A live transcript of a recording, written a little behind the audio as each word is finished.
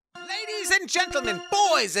Ladies and gentlemen,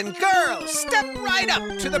 boys and girls, step right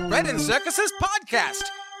up to the Bread and Circuses podcast,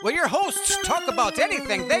 where your hosts talk about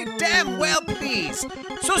anything they damn well please.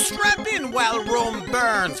 So strap in while Rome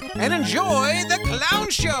burns and enjoy the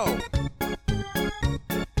clown show.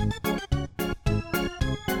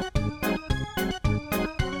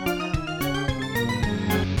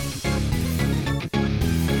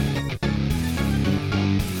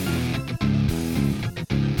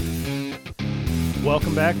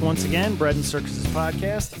 Welcome back once again, Bread and Circuses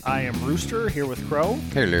podcast. I am Rooster here with Crow.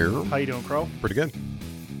 Hello. How you doing, Crow? Pretty good.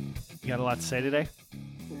 You got a lot to say today?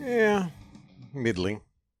 Yeah, middling.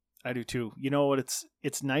 I do too. You know what?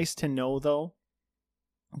 It's nice to know though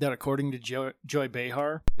that according to Joy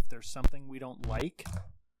Behar, if there's something we don't like,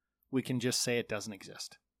 we can just say it doesn't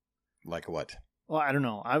exist. Like what? Well, I don't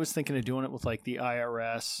know. I was thinking of doing it with like the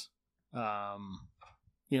IRS,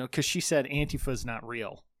 because she said Antifa is not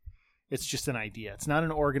real. It's just an idea. It's not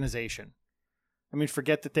an organization. I mean,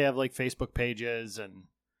 forget that they have like Facebook pages and,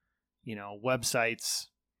 websites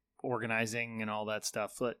organizing and all that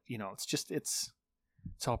stuff. But, it's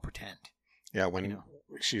all pretend. Yeah, when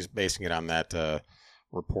she's basing it on that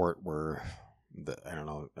report where I don't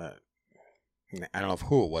know if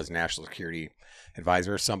who it was, National Security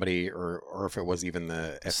Advisor, somebody, or if it was even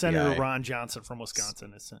the FBI. Senator Ron Johnson from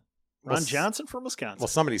Wisconsin, isn't it? Johnson from Wisconsin. Well,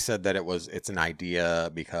 somebody said that it's an idea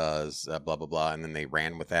because blah, blah, blah, and then they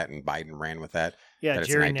ran with that, and Biden ran with that. Yeah,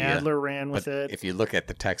 Jerry Nadler ran with it. If you look at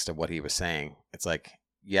the text of what he was saying, it's like,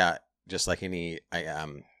 yeah, just like any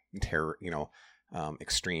terror,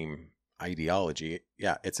 extreme ideology,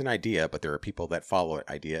 yeah, it's an idea, but there are people that follow that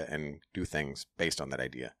idea and do things based on that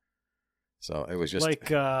idea. So it was just... like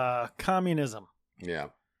communism. Yeah.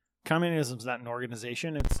 Communism's not an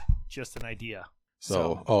organization, it's just an idea.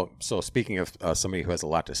 So speaking of somebody who has a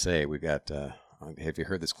lot to say, we got, have you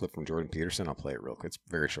heard this clip from Jordan Peterson? I'll play it real quick. It's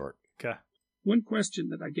very short. Okay. One question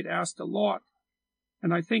that I get asked a lot,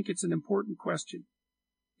 and I think it's an important question,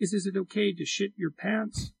 is it okay to shit your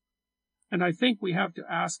pants? And I think we have to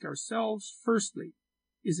ask ourselves, firstly,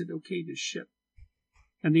 is it okay to shit?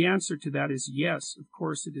 And the answer to that is yes, of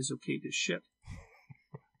course it is okay to shit.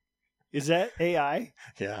 Is that AI?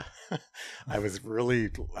 Yeah. I was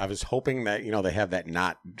hoping that, they have that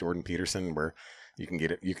not Jordan Peterson where you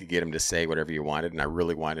could get him to say whatever you wanted. And I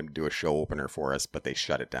really wanted him to do a show opener for us, but they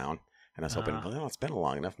shut it down. And I was hoping, it's been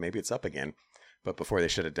long enough. Maybe it's up again. But before they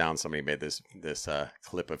shut it down, somebody made this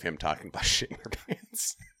clip of him talking about shitting your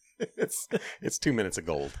pants. It's 2 minutes of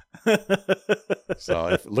gold.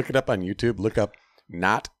 So look it up on YouTube. Look up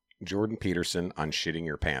not Jordan Peterson on shitting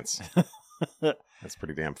your pants. That's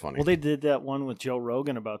pretty damn funny. Well, they did that one with Joe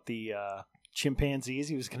Rogan about the chimpanzees.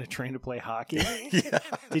 He was going to train to play hockey. Yeah.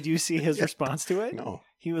 Did you see his response to it? No.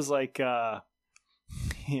 He was like, what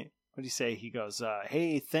did he say? He goes,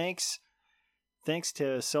 hey, thanks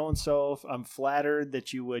to so-and-so. I'm flattered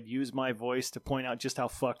that you would use my voice to point out just how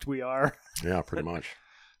fucked we are. Yeah, pretty much.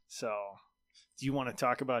 So, do you want to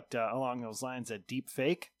talk about, along those lines, that deep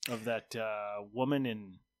fake of that woman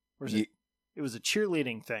in, where's it? It was a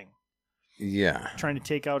cheerleading thing. Yeah. Trying to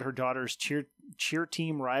take out her daughter's cheer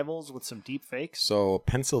team rivals with some deep fakes. So,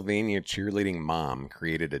 Pennsylvania cheerleading mom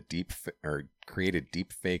created deep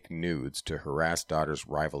fake nudes to harass daughter's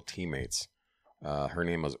rival teammates. Her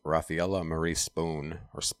name was Rafaela Marie Spone.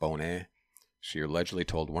 She allegedly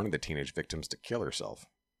told one of the teenage victims to kill herself.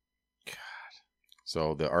 God.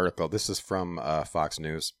 So the article, this is from Fox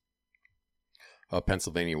News. A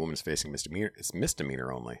Pennsylvania woman's facing misdemeanor. It's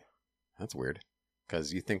misdemeanor only. That's weird.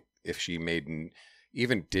 Because you think if she made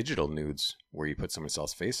even digital nudes where you put someone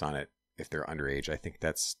else's face on it, if they're underage, I think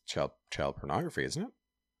that's child pornography, isn't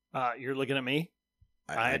it? You're looking at me?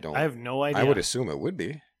 I have no idea. I would assume it would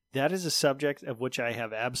be. That is a subject of which I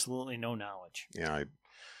have absolutely no knowledge. Yeah,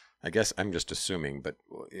 I guess I'm just assuming, but...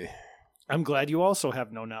 I'm glad you also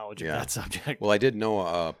have no knowledge of that subject. Well, I did know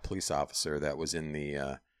a police officer that was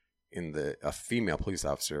a female police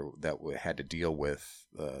officer that had to deal with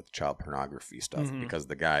child pornography stuff because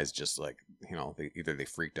the guys just like, either they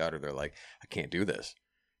freaked out or they're like, I can't do this.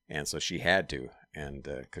 And so she had to, and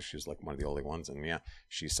because she was like one of the only ones. And yeah,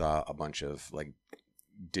 she saw a bunch of like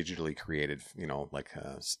digitally created,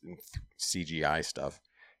 CGI stuff.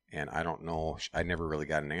 And I don't know, I never really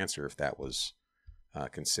got an answer if that was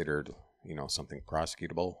considered, something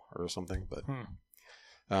prosecutable or something.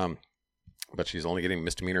 But she's only getting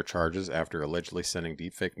misdemeanor charges after allegedly sending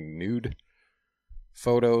deepfake nude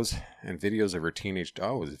photos and videos of her teenage...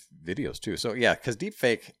 Oh, it was videos too. So yeah, because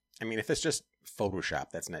deepfake, if it's just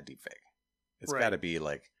Photoshop, that's not deepfake. It's got to be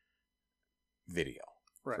like video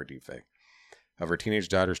for deepfake. of her teenage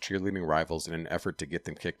daughter's cheerleading rivals in an effort to get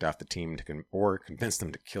them kicked off the team or convince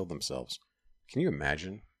them to kill themselves. Can you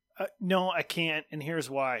imagine? No, I can't, and here's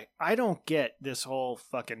why. I don't get this whole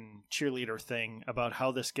fucking cheerleader thing about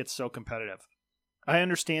how this gets so competitive. I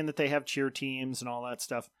understand that they have cheer teams and all that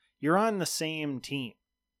stuff. You're on the same team,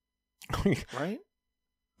 right?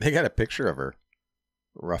 They got a picture of her.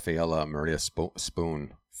 Rafaela Maria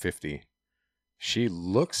Spoon, 50. She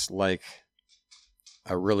looks like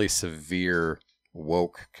a really severe,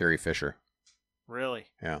 woke Carrie Fisher. Really?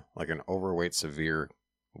 Yeah, like an overweight, severe,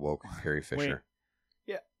 woke Carrie Fisher.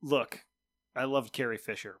 Wait. Yeah, look, I loved Carrie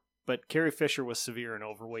Fisher, but Carrie Fisher was severe and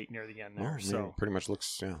overweight near the end there. Well, So pretty much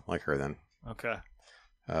looks like her then. okay.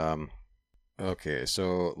 Okay,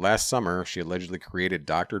 so last summer, she allegedly created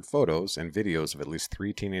doctored photos and videos of at least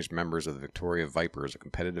 3 teenage members of the Victoria Vipers, a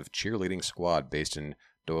competitive cheerleading squad based in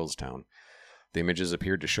Doylestown. The images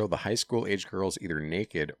appeared to show the high school-age girls either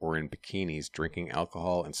naked or in bikinis, drinking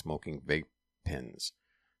alcohol and smoking vape pens.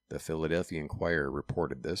 The Philadelphia Inquirer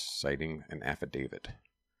reported this, citing an affidavit.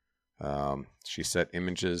 She sent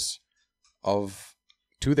images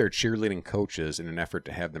to their cheerleading coaches in an effort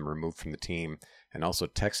to have them removed from the team, and also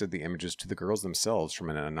texted the images to the girls themselves from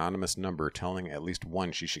an anonymous number, telling at least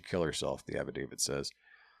one she should kill herself, the affidavit says.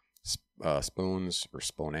 Spone's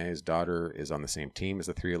daughter is on the same team as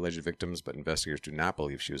the 3 alleged victims, but investigators do not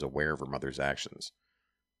believe she was aware of her mother's actions.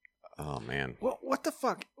 Oh, man. Well, what the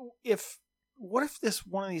fuck? What if this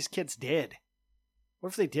one of these kids did? What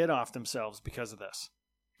if they did off themselves because of this?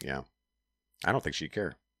 Yeah. I don't think she'd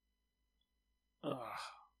care. Ugh.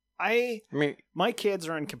 I mean, my kids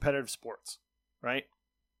are in competitive sports, right?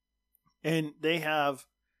 And they have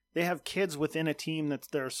kids within a team that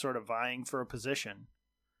they're sort of vying for a position.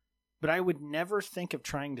 But I would never think of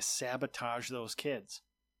trying to sabotage those kids,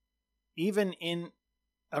 even in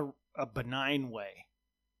a benign way,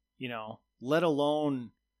 let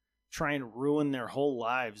alone try and ruin their whole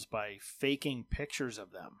lives by faking pictures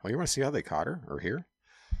of them. Well, you want to see how they caught her or here?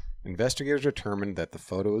 Investigators determined that the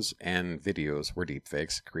photos and videos were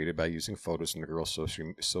deepfakes created by using photos from the girls'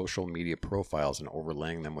 social media profiles and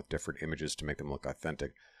overlaying them with different images to make them look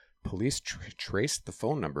authentic. Police traced the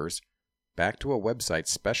phone numbers back to a website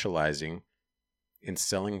specializing in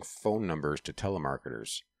selling phone numbers to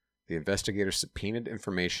telemarketers. The investigators subpoenaed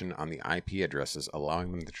information on the IP addresses,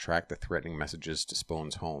 allowing them to track the threatening messages to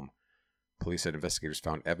Spone's home. Police said investigators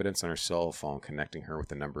found evidence on her cell phone connecting her with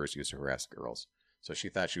the numbers used to harass girls. So she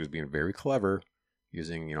thought she was being very clever,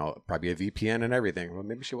 using, probably a VPN and everything. Well,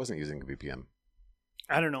 maybe she wasn't using a VPN.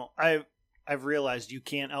 I don't know. I've realized you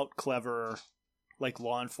can't out clever like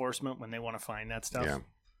law enforcement when they want to find that stuff. Yeah.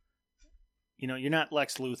 You're not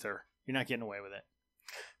Lex Luthor. You're not getting away with it.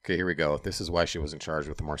 Okay, here we go. This is why she wasn't charged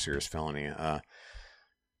with a more serious felony.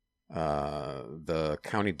 The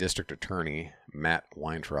county district attorney, Matt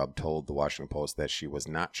Weintraub, told the Washington Post that she was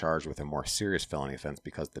not charged with a more serious felony offense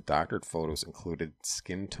because the doctored photos included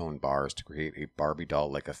skin tone bars to create a Barbie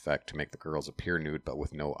doll-like effect to make the girls appear nude but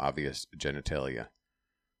with no obvious genitalia.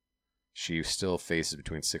 She still faces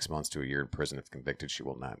between 6 months to a year in prison. If convicted, she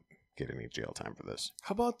will not get any jail time for this.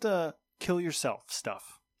 How about the kill yourself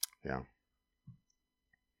stuff? Yeah.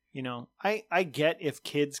 I get if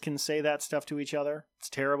kids can say that stuff to each other. It's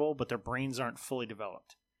terrible, but their brains aren't fully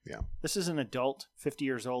developed. Yeah. This is an adult, 50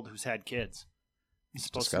 years old, who's had kids. He's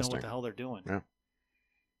supposed to know what the hell they're doing. Yeah.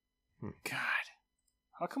 God.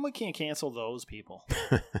 How come we can't cancel those people?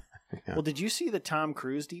 Yeah. Well, did you see the Tom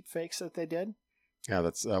Cruise deepfakes that they did? Yeah,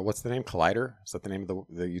 that's what's the name? Collider? Is that the name of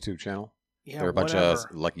the YouTube channel? Yeah, They're a bunch of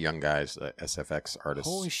young guys, SFX artists.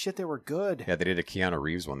 Holy shit, they were good. Yeah, they did a Keanu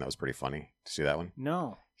Reeves one that was pretty funny. Did you see that one?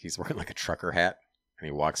 No. He's wearing like a trucker hat, and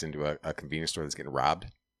he walks into a convenience store that's getting robbed,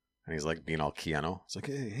 and he's like being all Keanu. It's like,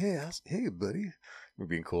 hey, buddy. We're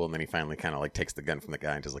being cool, and then he finally kind of like takes the gun from the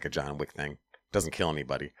guy and does like a John Wick thing. Doesn't kill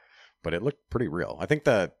anybody, but it looked pretty real. I think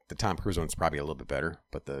the Tom Cruise one's probably a little bit better,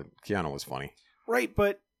 but the Keanu was funny. Right,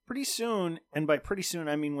 but pretty soon, and by pretty soon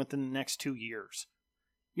I mean within the next 2 years,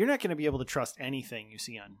 you're not going to be able to trust anything you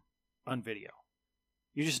see on video.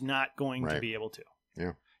 You're just not going to be able to.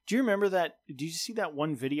 Yeah. Do you remember that? Did you see that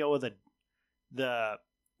one video of the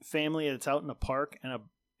family that's out in the park and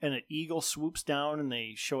an eagle swoops down and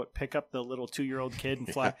they show it pick up the little 2-year-old kid and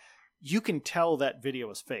fly? Yeah. You can tell that video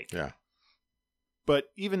is fake. Yeah. But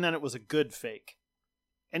even then, it was a good fake.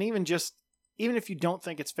 And even if you don't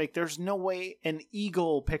think it's fake, there's no way an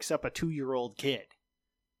eagle picks up a 2-year-old kid.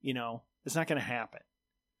 It's not going to happen.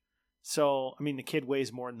 So, I mean, the kid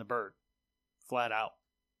weighs more than the bird, flat out.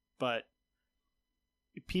 But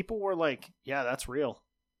people were like, yeah, that's real.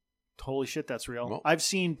 Holy shit, that's real. Well, I've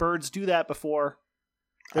seen birds do that before.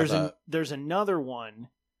 There's another one.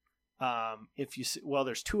 if you see, well,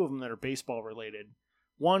 there's two of them that are baseball related.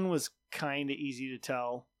 One was kind of easy to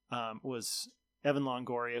tell. Was Evan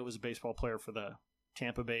Longoria, who was a baseball player for the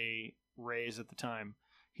Tampa Bay Rays at the time.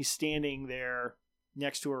 He's standing there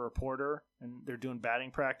next to a reporter, and they're doing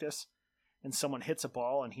batting practice, and someone hits a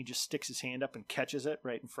ball, and he just sticks his hand up and catches it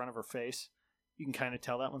right in front of her face. You can kind of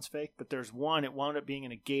tell that one's fake. But there's one, it wound up being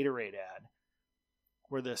in a Gatorade ad,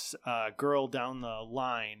 where this girl down the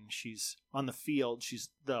line, she's on the field, she's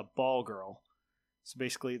the ball girl. So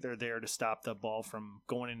basically they're there to stop the ball from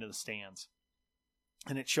going into the stands.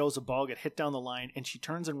 And it shows a ball get hit down the line, and she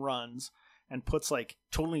turns and runs and puts like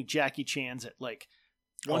totally Jackie Chan's it, like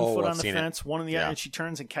one foot on the fence, one on the other, and she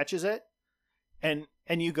turns and catches it. And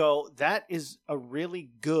you go, that is a really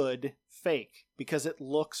good fake because it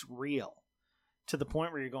looks real. To the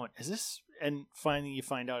point where you're going, is this? And finally you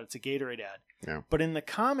find out it's a Gatorade ad. Yeah. But in the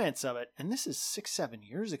comments of it, and this is 6-7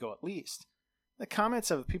 years ago at least, the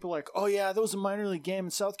comments of it, people are like, oh yeah, that was a minor league game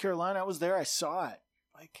in South Carolina. I was there. I saw it.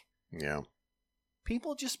 Like, yeah,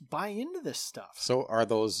 people just buy into this stuff. So are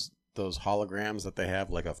those holograms that they have,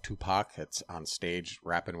 like of Tupac that's on stage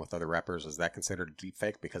rapping with other rappers, is that considered a deep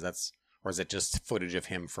fake? Because that's, or is it just footage of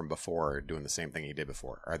him from before doing the same thing he did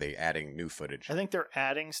before? Are they adding new footage? I think they're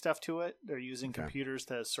adding stuff to it. They're using computers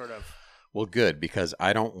to sort of... Well, good, because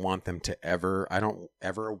I don't want them to I don't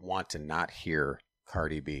ever want to not hear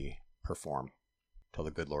Cardi B perform till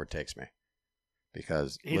the good Lord takes me.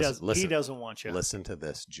 Because he doesn't want you. Listen to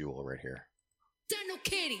this jewel right here. No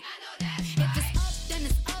kidding. If it's up, then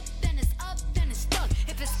it's up, then it's up, then it's stuck.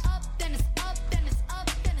 If it's up, then it's up, then it's up,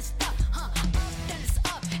 then it's stuck. Up, then it's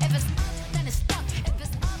up. If it's up, then it's stuck. If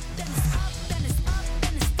it's up, then it's up, then it's up,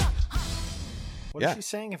 then it's stuck. What is she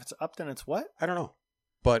saying? If it's up, then it's what? I don't know,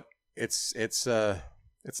 but it's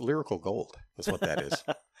lyrical gold. That's what that is.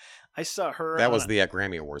 I saw her. That was the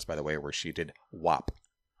Grammy Awards, by the way, where she did WAP.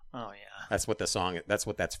 Oh yeah. That's what the song. That's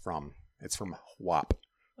what that's from. It's from WAP.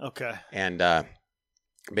 Okay. And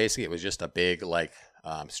basically, it was just a big like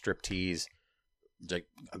striptease, like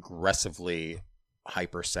aggressively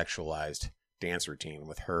hypersexualized dance routine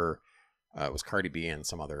with her. It was Cardi B and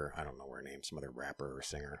some other, I don't know her name, some other rapper or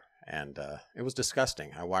singer, and it was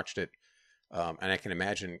disgusting. I watched it, and I can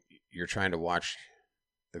imagine you're trying to watch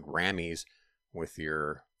the Grammys with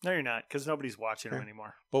your. No, you're not, because nobody's watching them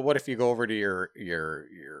anymore. But what if you go over to your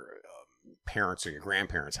parents or your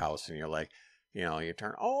grandparents' house and you're like, you know, you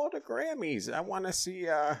turn, oh, the Grammys. I want to see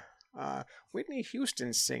Whitney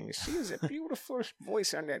Houston sing. She has a beautiful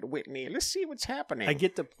voice on that, Whitney. Let's see what's happening. I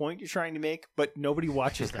get the point you're trying to make, but nobody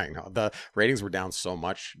watches that. I know. The ratings were down so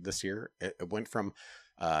much this year. It went from,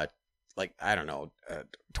 20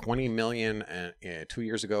 million 2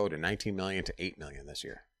 years ago to 19 million to 8 million this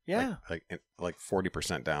year. Yeah. Like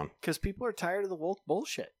 40% down. Because people are tired of the woke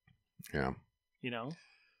bullshit. Yeah. You know?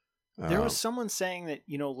 There was someone saying that,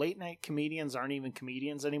 you know, late night comedians aren't even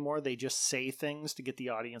comedians anymore. They just say things to get the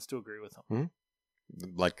audience to agree with them.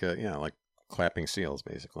 Mm-hmm. Like clapping seals,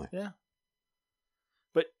 basically. Yeah.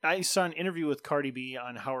 But I saw an interview with Cardi B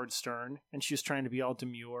on Howard Stern, and she was trying to be all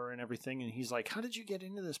demure and everything. And he's like, how did you get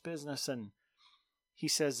into this business? And he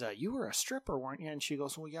says, you were a stripper, weren't you? And she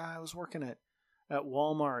goes, well, yeah, I was working at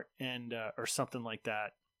Walmart and or something like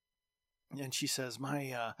that. And she says,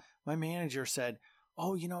 my manager said,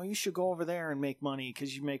 oh, you know, you should go over there and make money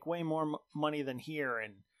because you make way more money than here.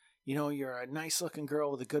 And, you know, you're a nice looking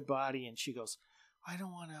girl with a good body. And she goes, I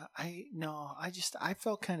don't want to, I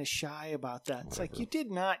felt kind of shy about that. It's like, you did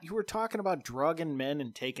not, you were talking about drugging men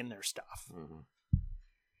and taking their stuff. Mm-hmm.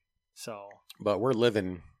 So. But we're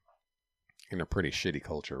living in a pretty shitty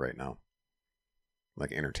culture right now.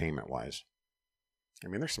 Like entertainment wise. I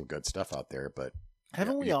mean, there's some good stuff out there, but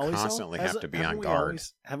haven't we you always constantly have to be on guard.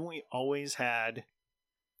 Haven't we always had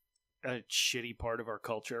a shitty part of our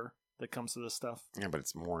culture that comes to this stuff? Yeah, but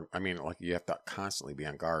it's more. I mean, like you have to constantly be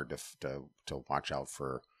on guard to watch out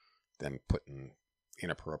for them putting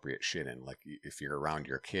inappropriate shit in. Like if you're around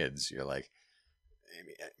your kids, you're like,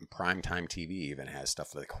 primetime TV even has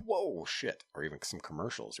stuff like whoa shit, or even some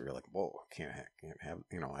commercials where you're like, whoa, can't have.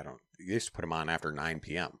 You know, I don't. You used to put them on after 9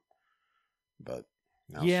 p.m. But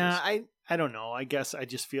now yeah, I don't know. I guess I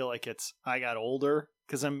just feel like I got older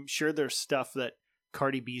because I'm sure there's stuff that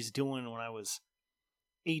Cardi B's doing when I was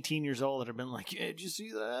 18 years old that have been like, yeah, did you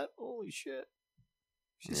see that? Holy shit.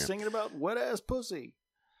 She's singing about wet ass pussy.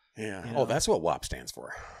 Yeah. You know? Oh, that's what WAP stands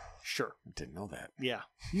for. Sure. I didn't know that. Yeah.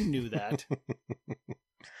 You knew that.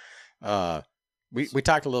 We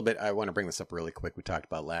talked a little bit. I want to bring this up really quick. We talked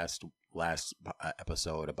about last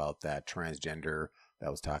episode about that transgender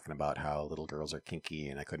that was talking about how little girls are kinky,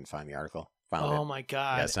 and I couldn't find the article. found it. Oh my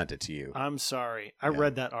God. Yeah, I sent it to you. I'm sorry. I Yeah.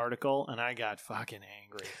 read that article and I got fucking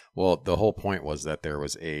angry. Well, the whole point was that there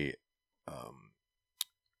was a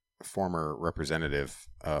former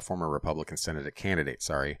Republican Senate candidate,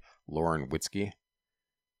 Lauren Witzke,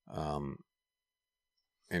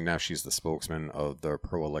 and now she's the spokesman of the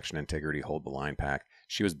pro-election integrity Hold the Line PAC.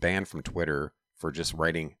 She was banned from Twitter for just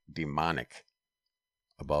writing demonic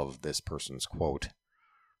above this person's quote.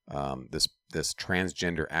 This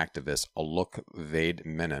transgender activist, Alok Vade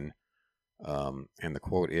Menon, and the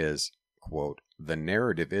quote is, quote, "The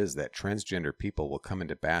narrative is that transgender people will come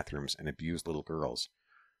into bathrooms and abuse little girls.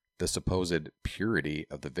 The supposed purity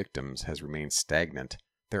of the victims has remained stagnant.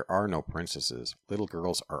 There are no princesses. Little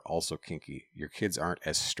girls are also kinky. Your kids aren't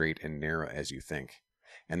as straight and narrow as you think."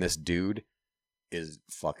 And this dude is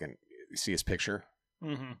fucking, you see his picture?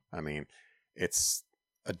 Mm-hmm. I mean, it's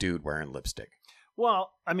a dude wearing lipstick.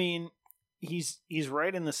 Well, I mean, he's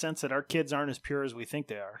right in the sense that our kids aren't as pure as we think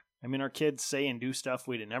they are. I mean, our kids say and do stuff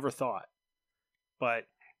we'd have never thought. But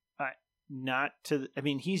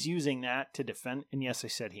he's using that to defend, and yes, I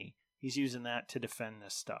said he's using that to defend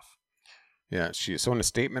this stuff. Yeah, so in a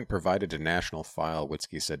statement provided to National File,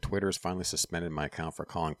 Witzke said, "Twitter has finally suspended my account for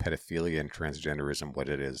calling pedophilia and transgenderism what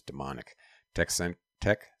it is, demonic. Tech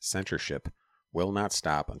censorship will not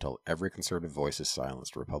stop until every conservative voice is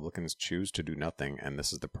silenced. Republicans choose to do nothing, and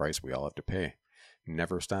this is the price we all have to pay.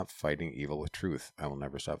 Never stop fighting evil with truth. I will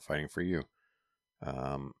never stop fighting for you."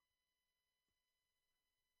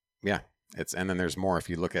 Yeah, and then there's more. If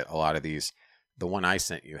you look at a lot of these, the one I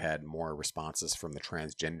sent you had more responses from the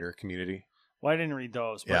transgender community. Well, I didn't read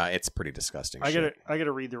those. But Yeah, it's pretty disgusting. I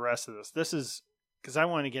gotta read the rest of this. This is because I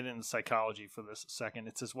want to get into psychology for this a second.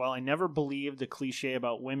 It says, "While I never believed the cliche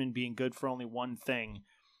about women being good for only one thing,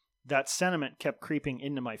 that sentiment kept creeping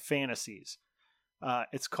into my fantasies.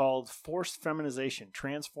 It's called forced feminization,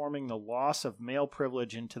 transforming the loss of male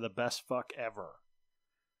privilege into the best fuck ever,"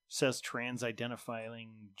 says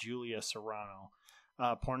trans-identifying Julia Serrano.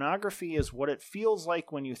 "Pornography is what it feels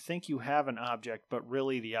like when you think you have an object, but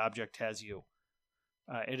really the object has you.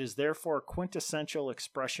 It is therefore a quintessential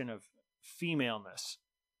expression of femaleness.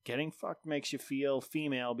 Getting fucked makes you feel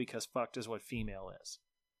female because fucked is what female is."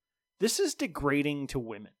 This is degrading to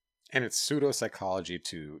women. And it's pseudo-psychology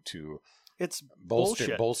to It's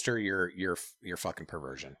bullshit. bolster your fucking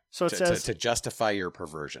perversion. So it says to justify your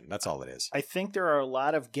perversion. That's all it is. I think there are a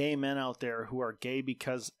lot of gay men out there who are gay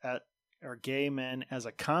are gay men as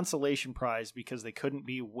a consolation prize because they couldn't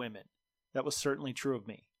be women. That was certainly true of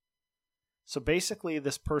me. So basically,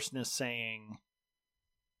 this person is saying,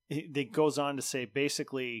 it goes on to say,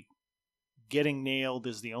 basically, getting nailed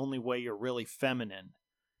is the only way you're really feminine.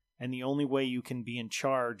 And the only way you can be in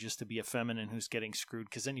charge is to be a feminine who's getting screwed,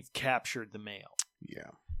 because then you've captured the male.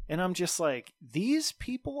 Yeah. And I'm just like, these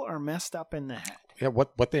people are messed up in the head. Yeah,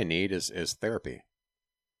 what they need is therapy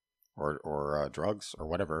or drugs or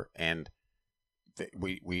whatever. And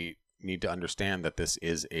we need to understand that this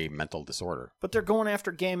is a mental disorder. But they're going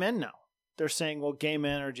after gay men now. They're saying, well, gay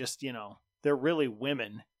men are just, they're really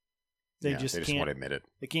women. They just want can't to admit it.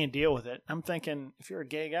 They can't deal with it. I'm thinking, if you're a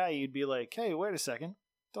gay guy, you'd be like, hey, wait a second.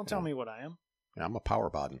 Don't tell me what I am. Yeah, I'm a power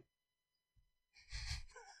button.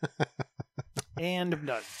 And I'm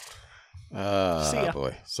done. See ya.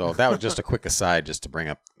 Boy. So that was just a quick aside just to bring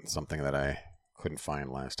up something that I couldn't find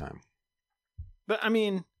last time. But, I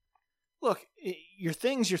mean, look, your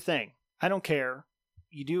thing's your thing. I don't care.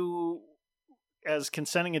 You do, as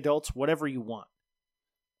consenting adults, whatever you want.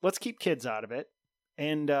 Let's keep kids out of it.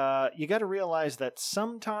 And you got to realize that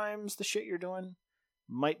sometimes the shit you're doing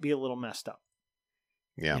might be a little messed up.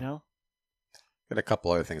 Yeah. Got a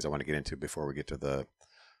couple other things I want to get into before we get to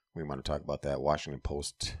we want to talk about that Washington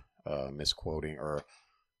Post misquoting or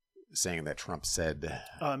saying that Trump said.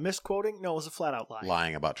 Misquoting? No, it was a flat out lie.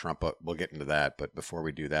 Lying about Trump, but we'll get into that. But before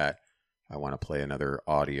we do that, I want to play another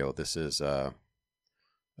audio. This is a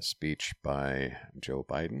speech by Joe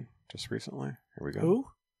Biden just recently. Here we go. Who?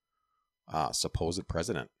 Supposed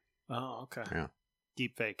president. Oh, okay. Yeah.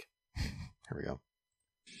 Deep fake. Here we go.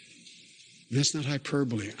 That's not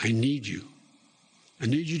hyperbole. I need you. I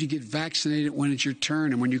need you to get vaccinated when it's your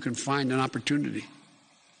turn and when you can find an opportunity.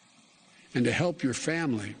 And to help your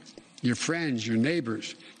family, your friends, your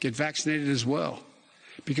neighbors get vaccinated as well.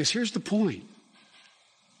 Because here's the point.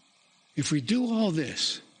 If we do all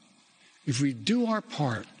this, if we do our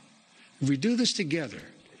part, if we do this together,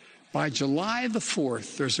 by July the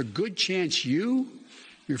 4th, there's a good chance you,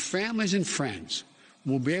 your families and friends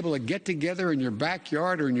will be able to get together in your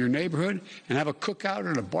backyard or in your neighborhood and have a cookout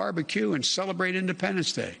and a barbecue and celebrate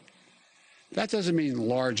Independence Day. That doesn't mean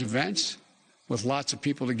large events with lots of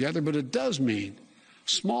people together, but it does mean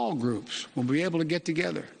small groups will be able to get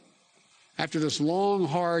together after this long,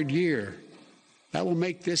 hard year. That will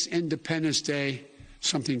make this Independence Day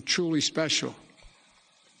something truly special,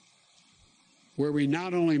 where we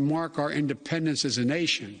not only mark our independence as a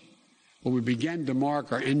nation, but we begin to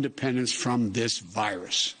mark our independence from this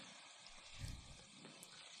virus.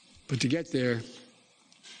 But to get there,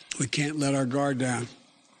 we can't let our guard down.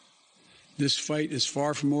 This fight is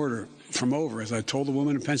far from over. As I told the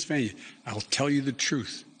woman in Pennsylvania, I'll tell you the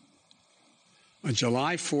truth. On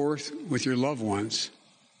July 4th, with your loved ones,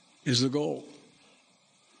 is the goal.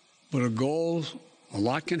 But a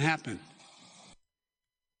lot can happen.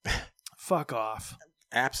 Fuck off.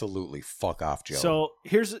 Absolutely fuck off, Joe. So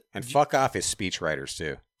here's and fuck off his speechwriters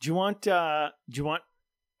too. Do you want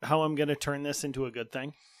how I'm going to turn this into a good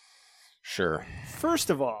thing? Sure. First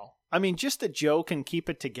of all, I mean, just a Joe can keep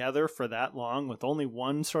it together for that long with only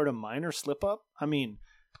one sort of minor slip up. I mean,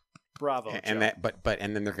 bravo. And Joe. that,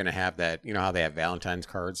 and then they're going to have that. You know how they have Valentine's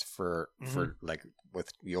cards for like with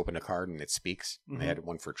you open a card and it speaks. Mm-hmm. They had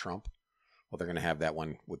one for Trump. Well, they're going to have that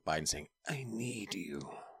one with Biden saying, "I need you."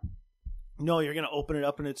 No, you're going to open it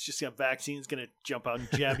up and it's just got vaccines going to jump out and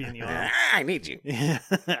jab you in the arm. I need you.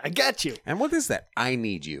 I got you. And what is that? I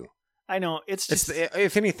need you. I know. It's just.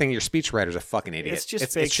 If anything, your speechwriter's a fucking idiot. It's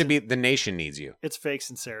just fake. It should be the nation needs you. It's fake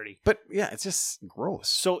sincerity. But yeah, it's just gross.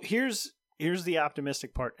 So here's the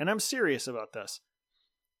optimistic part. And I'm serious about this.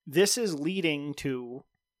 This is leading to,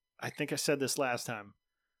 I think I said this last time,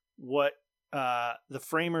 what the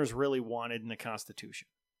framers really wanted in the Constitution.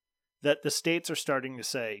 That the states are starting to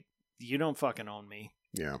say, you don't fucking own me.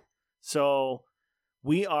 Yeah. So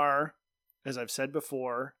we are, as I've said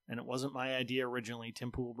before, and it wasn't my idea originally,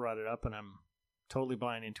 Tim Pool brought it up and I'm totally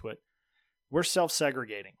buying into it. We're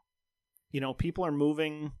self-segregating. You know, people are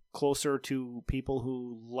moving closer to people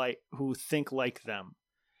who think like them.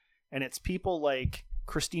 And it's people like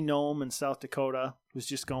Kristi Noem in South Dakota who's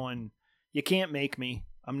just going, you can't make me.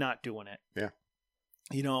 I'm not doing it. Yeah.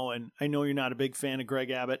 You know, and I know you're not a big fan of Greg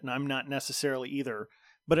Abbott, and I'm not necessarily either.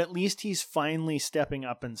 But at least he's finally stepping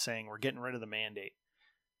up and saying, we're getting rid of the mandate.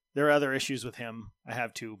 There are other issues with him. I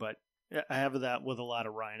have too, but I have that with a lot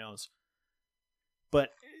of rhinos.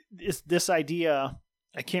 But it's this idea,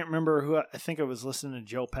 I can't remember who, I think I was listening to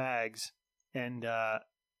Joe Pags, and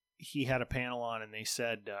he had a panel on, and they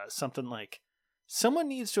said something like, someone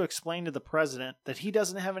needs to explain to the president that he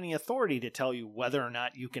doesn't have any authority to tell you whether or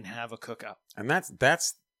not you can have a cookout. And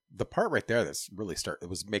that's the part right there that's really it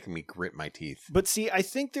was making me grit my teeth. But see, I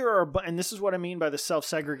think there are, and this is what I mean by the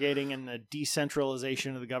self-segregating and the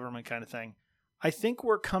decentralization of the government kind of thing. I think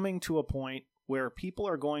we're coming to a point where people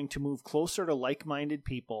are going to move closer to like-minded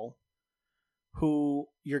people who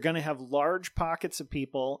you're going to have large pockets of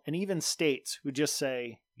people and even states who just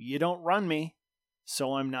say, you don't run me,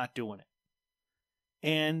 so I'm not doing it.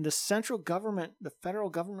 And the central government, the federal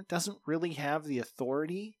government doesn't really have the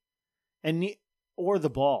authority or the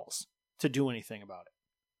balls to do anything about it.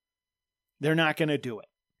 They're not going to do it.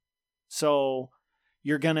 So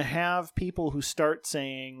you're going to have people who start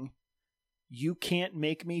saying, you can't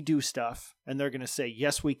make me do stuff. And they're going to say,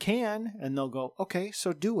 yes, we can. And they'll go, okay,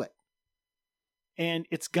 so do it. And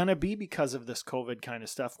it's going to be because of this COVID kind of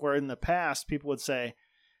stuff, where in the past people would say,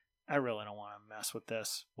 I really don't want to mess with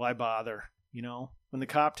this. Why bother? You know, when the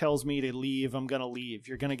cop tells me to leave, I'm going to leave.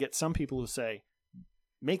 You're going to get some people who say,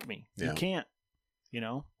 make me. Yeah. You can't. You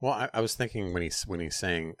know? Well, I was thinking when he's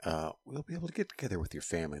saying, we'll be able to get together with your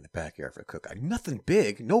family in the backyard for a cookout. Nothing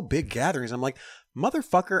big, no big gatherings. I'm like,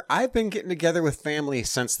 motherfucker, I've been getting together with family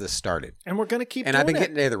since this started. And we're going to keep doing it. And I've been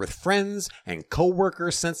getting together with friends and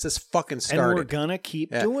coworkers since this fucking started. And we're going to keep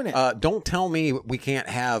doing it. Don't tell me we can't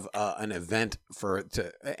have an event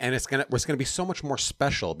and it's going to be so much more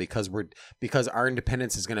special because our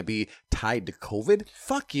independence is going to be tied to COVID.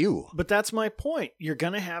 Fuck you. But that's my point. You're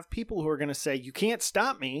going to have people who are going to say, you can't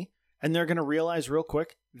stop me. And they're going to realize real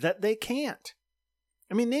quick that they can't.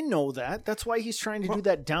 I mean, they know that. That's why he's trying to do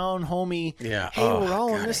that down homey, hey, we're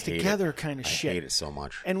all in this together kind of shit. I hate it so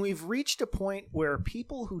much. And we've reached a point where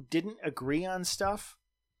people who didn't agree on stuff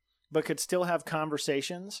but could still have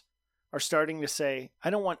conversations are starting to say, I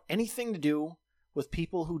don't want anything to do with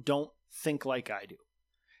people who don't think like I do.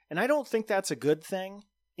 And I don't think that's a good thing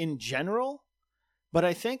in general, but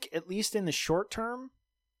I think at least in the short term,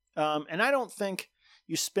 and I don't think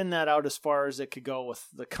you spin that out as far as it could go with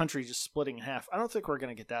the country just splitting in half. I don't think we're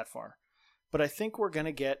going to get that far. But I think we're going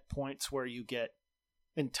to get points where you get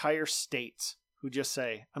entire states who just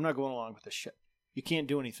say, I'm not going along with this shit. You can't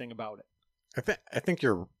do anything about it. I think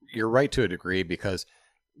you're right to a degree, because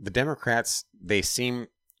the Democrats, they seem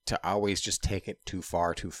to always just take it too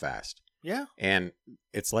far too fast. Yeah. And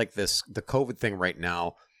it's like the COVID thing right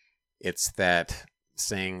now. It's that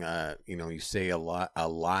saying, you say a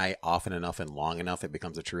lie often enough and long enough, it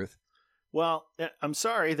becomes a truth. Well, I'm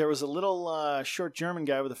sorry. There was a little short German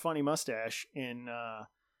guy with a funny mustache in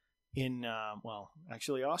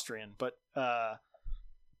actually Austrian, but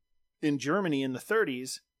in Germany in the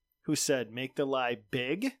 30s, who said, make the lie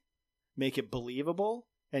big, make it believable,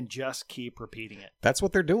 and just keep repeating it. That's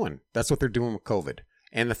what they're doing. That's what they're doing with COVID.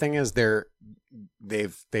 And the thing is,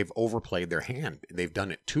 they've overplayed their hand. They've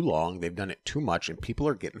done it too long. They've done it too much, and people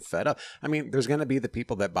are getting fed up. I mean, there's going to be the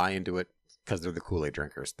people that buy into it because they're the Kool-Aid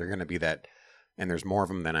drinkers. They're going to be that, and there's more of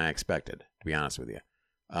them than I expected, to be honest with you.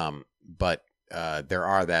 But there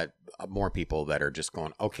are more people that are just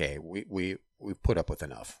going, okay, we've put up with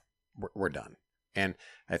enough. We're done. And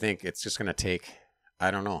I think it's just going to take,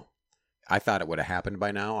 I don't know. I thought it would have happened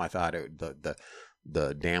by now. I thought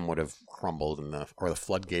the dam would have crumbled or the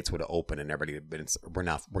floodgates would have opened and everybody had been,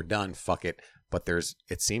 we're done, fuck it. But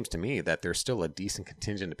it seems to me that there's still a decent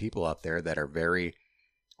contingent of people out there that are very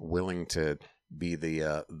willing to be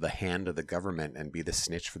the hand of the government and be the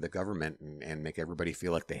snitch for the government and make everybody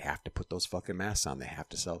feel like they have to put those fucking masks on. They have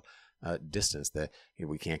to sell distance, that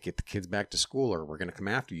we can't get the kids back to school or we're going to come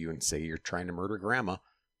after you and say you're trying to murder grandma.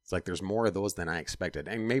 It's like there's more of those than I expected.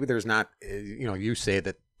 And maybe there's not, you say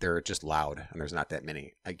that they're just loud and there's not that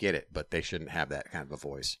many. I get it, but they shouldn't have that kind of a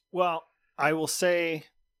voice. Well, I will say,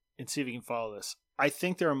 and see if you can follow this, I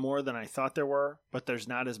think there are more than I thought there were, but there's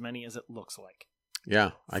not as many as it looks like.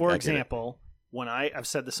 Yeah. For example, when I've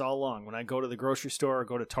said this all along, when I go to the grocery store or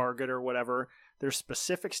go to Target or whatever, there's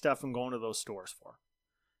specific stuff I'm going to those stores for.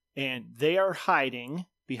 And they are hiding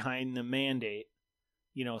behind the mandate,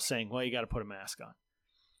 saying, well, you got to put a mask on.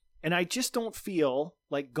 And I just don't feel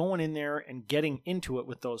like going in there and getting into it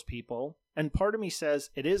with those people. And part of me says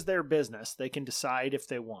it is their business. They can decide if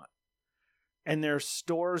they want. And there's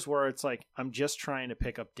stores where it's like, I'm just trying to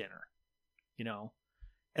pick up dinner,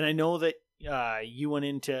 And I know that you went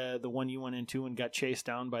into the one you went into and got chased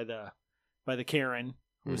down by the Karen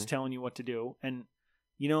who was telling you what to do. And,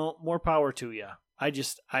 more power to you.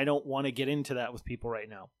 I don't want to get into that with people right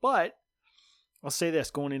now. But I'll say this,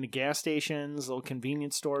 going into gas stations, little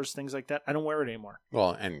convenience stores, things like that, I don't wear it anymore.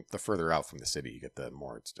 Well, and the further out from the city you get, the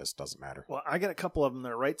more it just doesn't matter. Well, I got a couple of them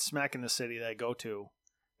that are right smack in the city that I go to.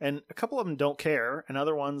 And a couple of them don't care. And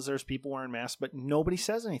other ones, there's people wearing masks, but nobody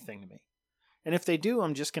says anything to me. And if they do,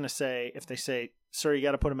 I'm just going to say, if they say, sir, you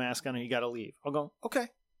got to put a mask on or you got to leave, I'll go, okay,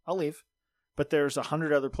 I'll leave. But there's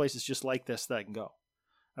 100 other places just like this that I can go.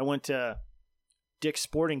 I went to Dick's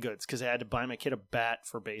Sporting Goods because I had to buy my kid a bat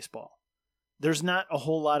for baseball. There's not a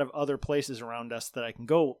whole lot of other places around us that I can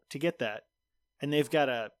go to get that. And they've got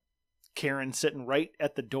a Karen sitting right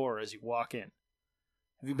at the door as you walk in.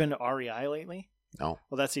 Have you been to REI lately? No.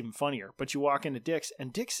 Well, that's even funnier. But you walk into Dick's,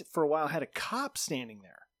 and Dick's for a while had a cop standing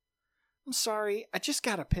there. I'm sorry, I just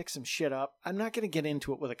got to pick some shit up. I'm not going to get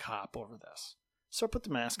into it with a cop over this. So I put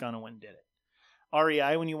the mask on and went and did it.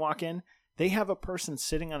 REI, when you walk in, they have a person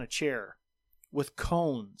sitting on a chair with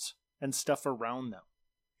cones and stuff around them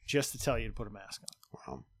just to tell you to put a mask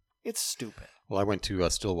on. Wow. It's stupid. Well, I went to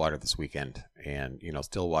Stillwater this weekend, and,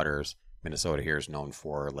 Stillwater's, Minnesota here is known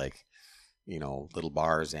for, little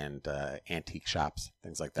bars and antique shops,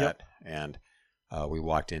 things like that. Yep. And we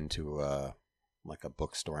walked into a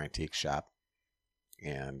bookstore antique shop,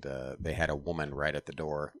 and they had a woman right at the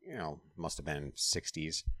door, must have been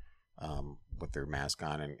 60s, with their mask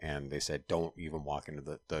on, and they said, don't even walk into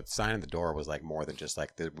the sign on the door was more than just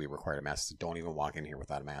we required a mask. So don't even walk in here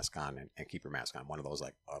without a mask on and keep your mask on. One of those,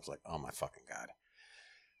 I was like, oh my fucking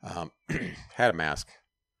God. Had a mask,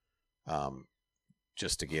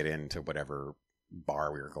 just to get into whatever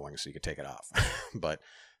bar we were going so you could take it off. But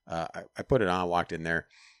I put it on, walked in there,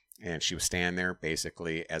 and she was standing there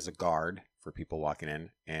basically as a guard for people walking in,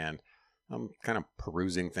 and I'm kind of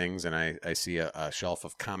perusing things, and I see a shelf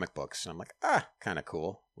of comic books, and I'm like, kind of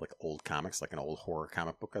cool, like old comics, like an old horror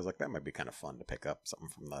comic book. I was like, that might be kind of fun to pick up, something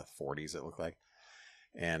from the 40s it looked like.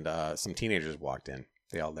 And some teenagers walked in.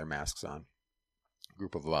 They all had their masks on. A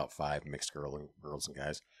group of about 5 mixed girls and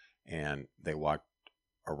guys, and they walked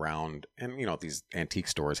around, and these antique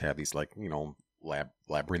stores have these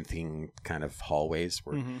labyrinthine kind of hallways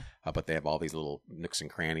where, but they have all these little nooks and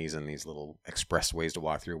crannies and these little expressways to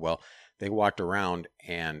walk through. Well, they walked around,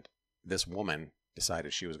 and this woman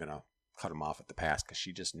decided she was going to cut him off at the pass because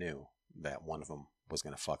she just knew that one of them was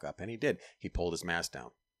going to fuck up. And he did. He pulled his mask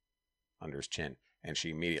down under his chin, and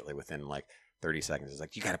she immediately, within 30 seconds, is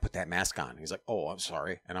like, you got to put that mask on. He's like, oh, I'm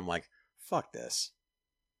sorry. And I'm like, fuck this.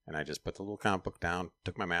 And I just put the little comic book down,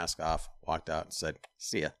 took my mask off, walked out, and said,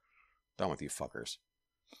 see ya. Done with you fuckers.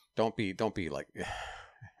 Don't be like.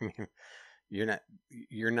 I mean,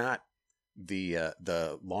 you're not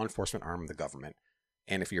the law enforcement arm of the government.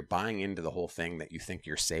 And if you're buying into the whole thing that you think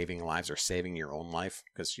you're saving lives or saving your own life,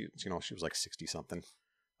 because she was like 60 something.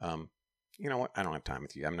 You know what? I don't have time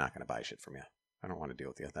with you. I'm not going to buy shit from you. I don't want to deal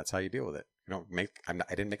with you. That's how you deal with it.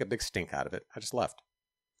 I didn't make a big stink out of it. I just left.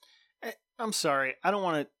 I'm sorry. I don't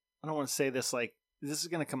want to say this like this is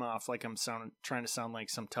going to come off like I'm trying to sound like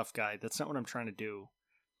some tough guy. That's not what I'm trying to do.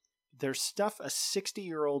 There's stuff a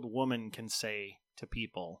 60-year-old woman can say to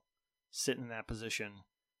people sitting in that position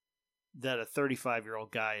that a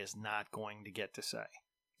 35-year-old guy is not going to get to say.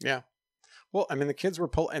 Yeah. Well, I mean, the kids were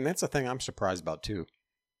and that's the thing I'm surprised about too,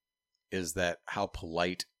 is that how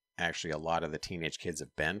polite actually a lot of the teenage kids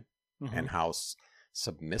have been and how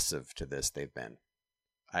submissive to this they've been.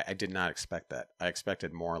 I did not expect that. I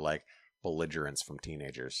expected more like belligerence from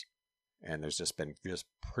teenagers. And there's just been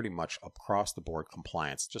pretty much across the board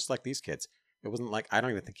compliance, just like these kids. It wasn't like, I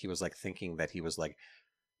don't even think he was like thinking that he was like,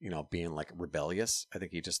 being like rebellious. I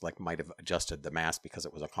think he just like might have adjusted the mask because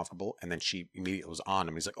it was uncomfortable. And then she immediately was on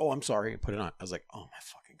him. He's like, oh, I'm sorry. And put it on. I was like, oh my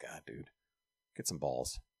fucking God, dude. Get some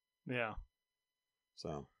balls. Yeah.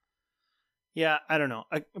 So. Yeah, I don't know.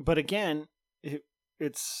 But again,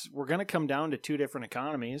 we're going to come down to two different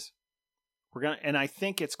economies. And I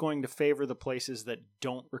think it's going to favor the places that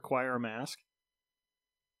don't require a mask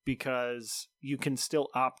because you can still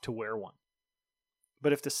opt to wear one.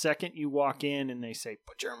 But if the second you walk in and they say,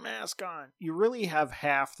 put your mask on, you really have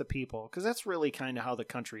half the people, because that's really kind of how the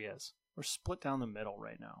country is. We're split down the middle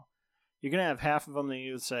right now. You're going to have half of them that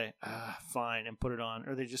you would say, fine, and put it on.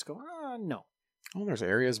 Or they just go, no. Well, there's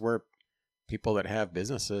areas where people that have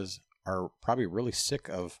businesses are probably really sick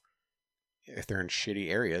of, if they're in shitty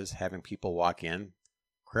areas, having people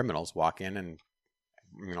criminals walk in and,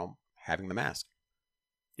 having the mask.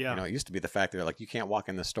 Yeah. It used to be the fact that they're like, you can't walk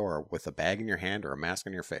in the store with a bag in your hand or a mask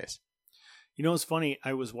on your face. You know, it's funny.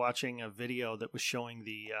 I was watching a video that was showing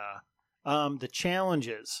the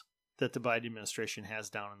challenges that the Biden administration has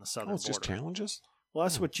down in the southern border. It's just challenges? Well,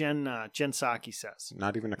 that's what Jen Psaki says.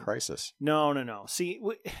 Not even a crisis. No. See,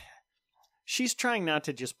 she's trying not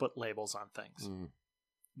to just put labels on things.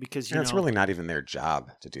 Because it's really not even their job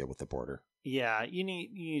to deal with the border. Yeah, you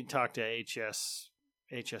need to talk to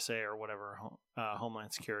HSA or whatever,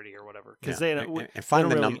 Homeland Security or whatever, because they don't. And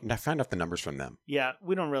find out the numbers from them. Yeah,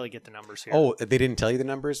 we don't really get the numbers here. Oh, they didn't tell you the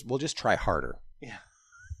numbers? We'll just try harder. Yeah,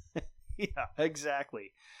 yeah,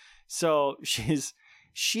 exactly. So I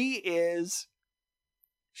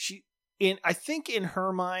think in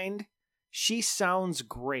her mind, she sounds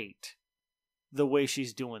great the way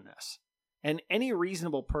she's doing this. And any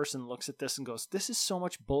reasonable person looks at this and goes, this is so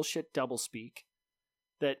much bullshit doublespeak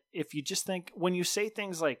that if you just think, when you say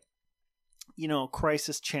things like,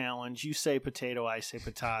 crisis challenge, you say potato, I say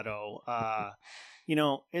potato,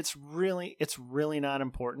 it's really not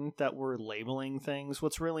important that we're labeling things.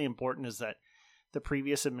 What's really important is that the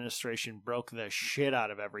previous administration broke the shit out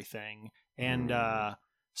of everything. And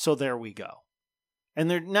so there we go. And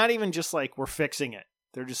they're not even just like, we're fixing it.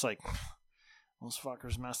 They're just like, those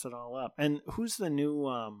fuckers messed it all up. And who's the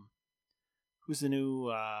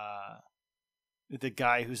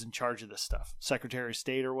guy who's in charge of this stuff? Secretary of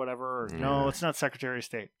State or whatever? No, it's not Secretary of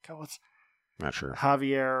State. God, not sure.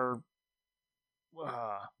 Javier,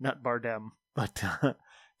 not Bardem, but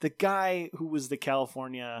the guy who was the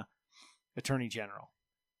California Attorney General.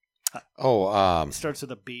 It starts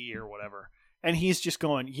with a B or whatever. And he's just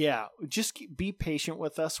going, yeah, just be patient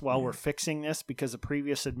with us while we're fixing this because the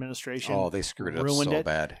previous administration they screwed it up so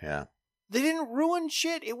bad. Yeah. They didn't ruin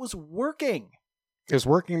shit. It was working. It was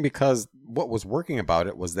working because what was working about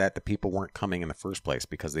it was that the people weren't coming in the first place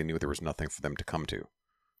because they knew there was nothing for them to come to.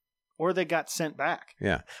 Or they got sent back.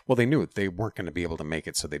 Yeah. Well, they knew they weren't going to be able to make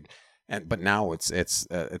it, so but now it's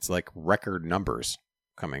like record numbers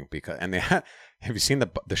coming and they have you seen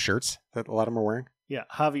the shirts that a lot of them are wearing? Yeah,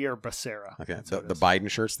 Javier Becerra. Okay, the Biden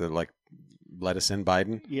shirts, they're like, let us in,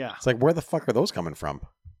 Biden. Yeah. It's like, where the fuck are those coming from?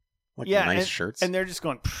 Like nice shirts. And they're just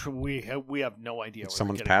going, we have no idea.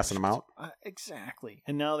 Someone's passing them out? Exactly.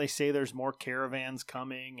 And now they say there's more caravans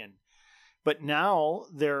coming. But now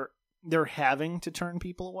they're having to turn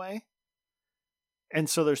people away. And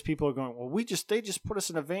so there's people who are going, well, they just put us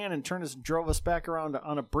in a van and drove us back around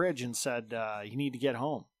on a bridge and said, you need to get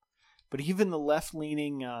home. But even the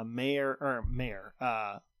left-leaning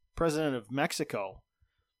president of Mexico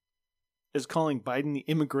is calling Biden the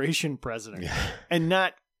immigration president, and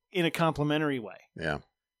not in a complimentary way. Yeah.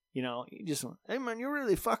 You just, hey man, you're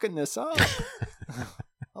really fucking this up. It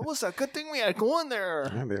was a good thing we had going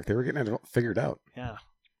there. Yeah, they were getting it figured out. Yeah.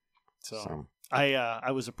 So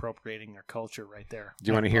I was appropriating their culture right there. Do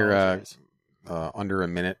you want to hear under a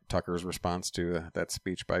minute Tucker's response to that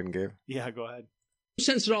speech Biden gave? Yeah, go ahead. No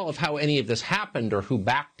sense at all of how any of this happened or who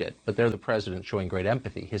backed it, but they're the president showing great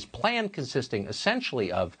empathy. His plan consisting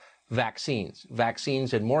essentially of vaccines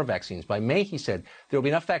and more vaccines. By May, he said, there will be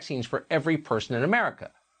enough vaccines for every person in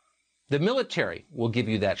America. The military will give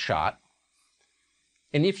you that shot.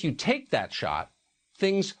 And if you take that shot,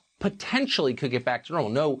 things potentially could get back to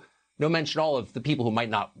normal. No mention at all of the people who might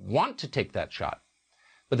not want to take that shot.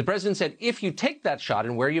 But the president said, if you take that shot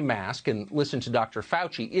and wear your mask and listen to Dr.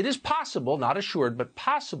 Fauci, it is possible, not assured, but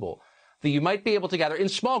possible, that you might be able to gather in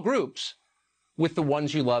small groups with the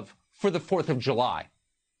ones you love for the 4th of July.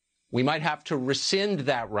 We might have to rescind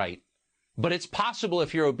that right, but it's possible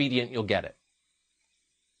if you're obedient, you'll get it.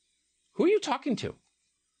 Who are you talking to?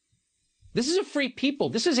 This is a free people.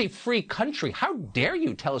 This is a free country. How dare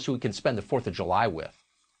you tell us who we can spend the 4th of July with?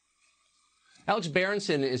 Alex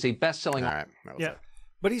Berenson is a best-selling... All right. Yeah,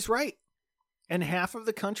 but he's right. And half of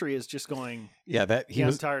the country is just going, I'm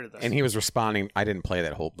tired of this. And he was responding. I didn't play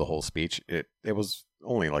the whole speech. It was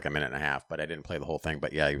only like a minute and a half, but I didn't play the whole thing.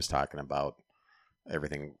 But yeah, he was talking about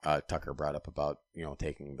everything Tucker brought up about,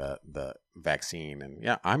 taking the vaccine. And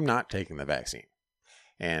yeah, I'm not taking the vaccine.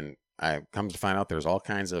 And I come to find out there's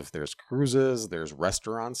cruises, there's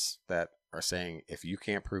restaurants that are saying, if you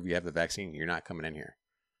can't prove you have the vaccine, you're not coming in here.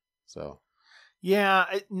 So. Yeah,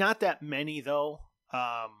 not that many though.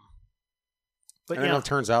 But and it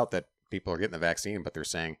turns out that people are getting the vaccine, but they're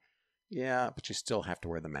saying, yeah, but you still have to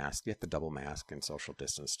wear the mask. You have to double mask and social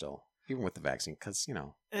distance still, even with the vaccine, because,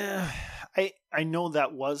 I know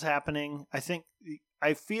that was happening.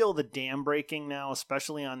 I feel the dam breaking now,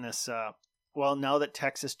 especially on this, now that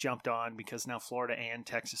Texas jumped on, because now Florida and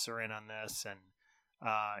Texas are in on this, and,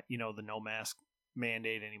 the no mask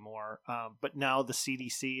mandate anymore. But now the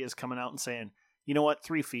CDC is coming out and saying, you know what,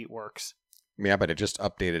 3 feet works. Yeah, but it just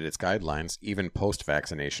updated its guidelines. Even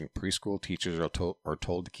post-vaccination, preschool teachers are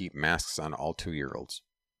told to keep masks on all 2-year-olds.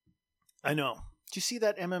 I know. Did you see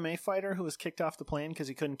that MMA fighter who was kicked off the plane because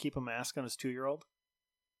he couldn't keep a mask on his 2-year-old?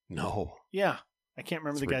 No. Yeah. I can't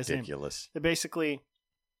remember the guy's name. Ridiculous. They basically...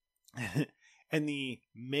 and the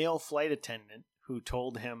male flight attendant who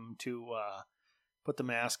told him to put the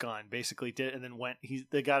mask on basically did, and then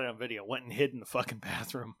they got it on video, went and hid in the fucking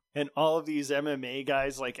bathroom. And all of these MMA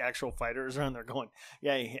guys, like actual fighters, are on there going,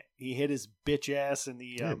 yeah, he hit his bitch ass in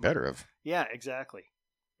the... better have. Yeah, exactly.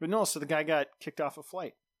 But no, so the guy got kicked off a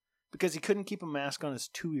flight because he couldn't keep a mask on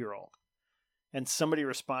his 2-year-old. And somebody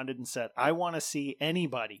responded and said, I want to see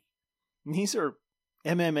anybody. And these are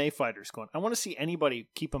MMA fighters going, I want to see anybody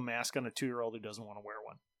keep a mask on a 2-year-old who doesn't want to wear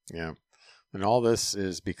one. Yeah. And all this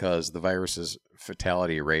is because the virus's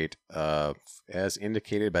fatality rate, as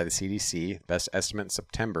indicated by the CDC, best estimate in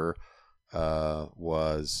September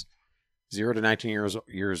was 0 to 19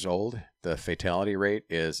 years old. The fatality rate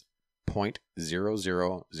is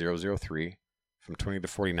 0.00003. From 20 to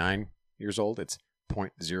 49 years old, it's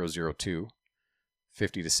 0.002.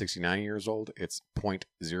 50 to 69 years old, it's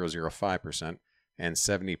 0.005%. And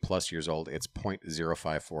 70 plus years old, it's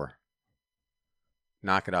 0.054.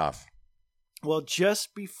 Knock it off. Well,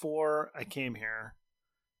 just before I came here,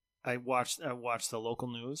 I watched the local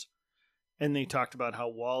news, and they talked about how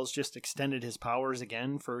Walz just extended his powers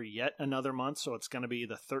again for yet another month, so it's going to be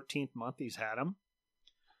the 13th month he's had them.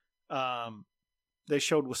 They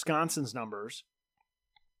showed Wisconsin's numbers.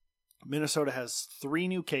 Minnesota has 3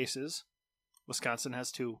 new cases. Wisconsin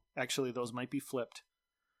has 2. Actually, those might be flipped.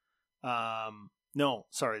 No,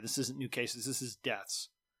 sorry, this isn't new cases. This is deaths.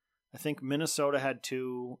 I think Minnesota had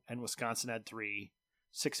 2 and Wisconsin had 3.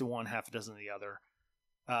 6 in one, half a dozen in the other.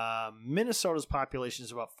 Minnesota's population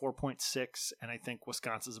is about 4.6, and I think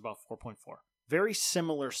Wisconsin's about 4.4. Very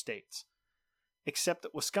similar states, except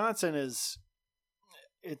that Wisconsin is.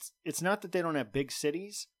 It's not that they don't have big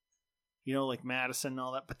cities, like Madison and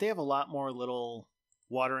all that, but they have a lot more little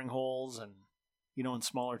watering holes and in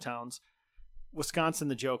smaller towns. Wisconsin,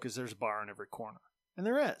 the joke is there's a bar in every corner, and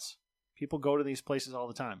there is. People go to these places all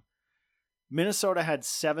the time. Minnesota had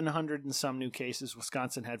 700 and some new cases.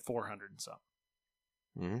 Wisconsin had 400 and some.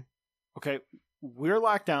 Mm-hmm. Okay, we're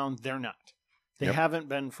locked down. They're not. They haven't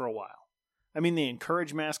been for a while. I mean, they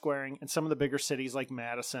encourage mask wearing. In some of the bigger cities like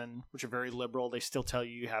Madison, which are very liberal, they still tell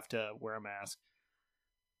you have to wear a mask.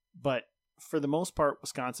 But for the most part,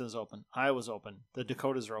 Wisconsin is open. Iowa's open. The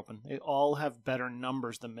Dakotas are open. They all have better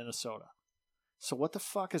numbers than Minnesota. So what the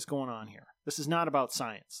fuck is going on here? This is not about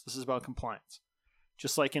science. This is about compliance.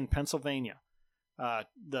 Just like in Pennsylvania,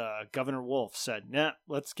 the Governor Wolf said, nah,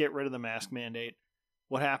 let's get rid of the mask mandate.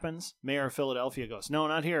 What happens? Mayor of Philadelphia goes, no,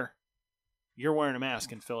 not here. You're wearing a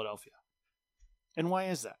mask in Philadelphia. And why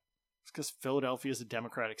is that? It's because Philadelphia is a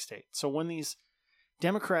Democratic state. So when these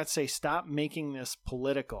Democrats say, stop making this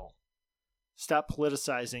political, stop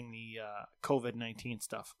politicizing the COVID-19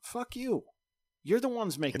 stuff, fuck you. You're the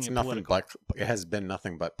ones making it political. It has been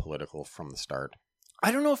nothing but political from the start.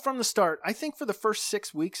 I don't know from the start. I think for the first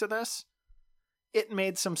 6 weeks of this, it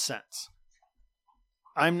made some sense.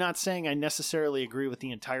 I'm not saying I necessarily agree with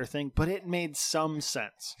the entire thing, but it made some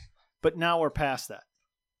sense. But now we're past that.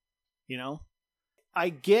 You know? I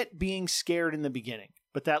get being scared in the beginning,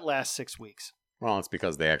 but that last 6 weeks. Well, it's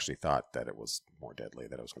because they actually thought that it was more deadly,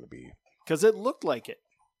 that it was going to be. Because it looked like it.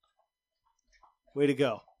 Way to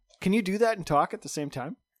go. Can you do that and talk at the same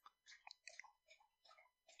time?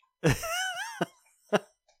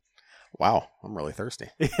 Wow, I'm really thirsty.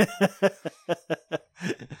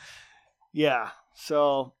 Yeah.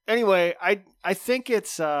 So anyway, I think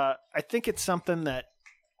it's something that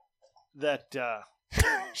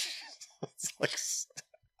It's like,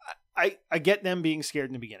 I get them being scared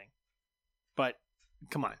in the beginning, but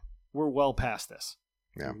come on, we're well past this.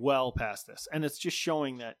 Yeah. Well past this, and it's just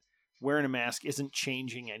showing that wearing a mask isn't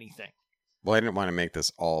changing anything. well, I didn't want to make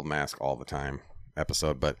this all mask all the time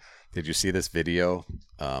episode, but did you see this video?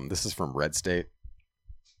 This is from Red State,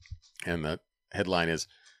 and the headline is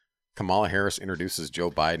Kamala Harris introduces Joe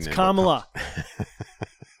Biden. It's Kamala.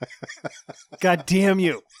 God damn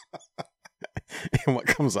you. And what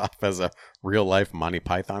comes off as a real life Monty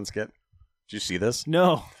Python skit. Did you see this?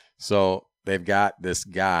 No. So they've got this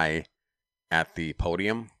guy at the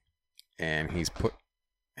podium, and he's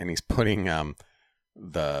putting a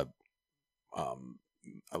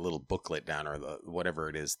little booklet down, or the whatever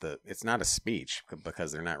it is. It's not a speech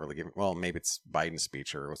because they're not really giving. Well, maybe it's Biden's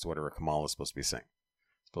speech or it's whatever Kamala's supposed to be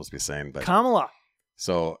saying. But Kamala.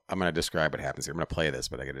 so I'm going to describe what happens here. I'm going to play this,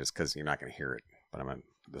 but I got to just because you're not going to hear it. But I'm going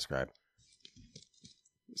to describe.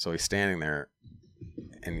 So he's standing there,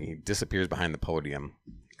 and he disappears behind the podium.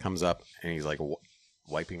 Comes up, and he's like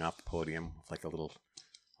wiping off the podium with like a little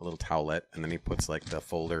towelette, and then he puts like the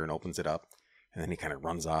folder and opens it up, and then he kind of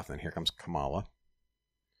runs off. And here comes Kamala.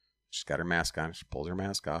 She's got her mask on. She pulls her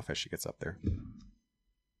mask off as she gets up there.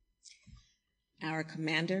 Our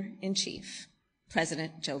Commander-in-Chief,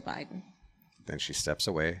 President Joe Biden. Then she steps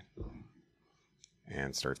away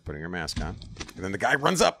and starts putting her mask on. And then the guy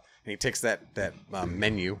runs up, and he takes that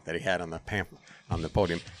menu that he had on the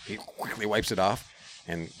podium. He quickly wipes it off,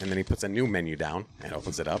 and then he puts a new menu down and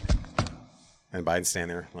opens it up. And Biden's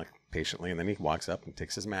standing there like patiently, and then he walks up and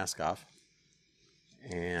takes his mask off.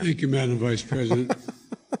 And Thank you, Madam Vice President.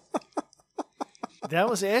 That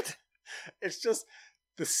was it? it's just,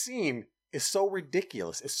 the scene is so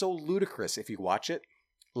ridiculous. It's so ludicrous if you watch it.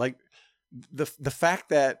 Like, the fact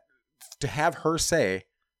that to have her say,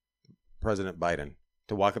 President Biden,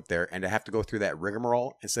 to walk up there and to have to go through that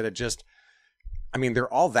rigmarole instead of just, I mean,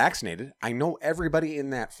 they're all vaccinated. I know everybody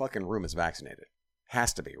in that fucking room is vaccinated.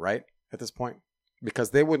 Has to be, right? At this point.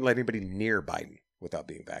 Because they wouldn't let anybody near Biden without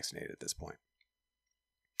being vaccinated at this point.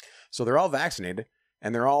 So they're all vaccinated,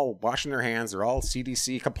 and they're all washing their hands. They're all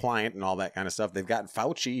CDC compliant and all that kind of stuff. They got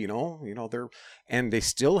Fauci, and they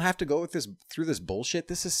still have to go through this bullshit.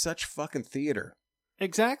 This is such fucking theater.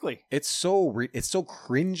 Exactly. It's so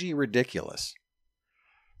cringy ridiculous.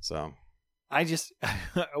 So I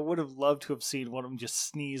would have loved to have seen one of them just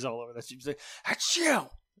sneeze all over that. She'd be like, "Achoo!"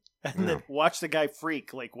 And then watch the guy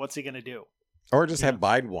freak. Like, what's he gonna do? Or just have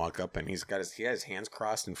Biden walk up, and he has his hands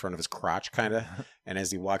crossed in front of his crotch, kind of. And as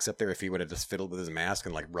he walks up there, if he would have just fiddled with his mask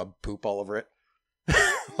and like rubbed poop all over it,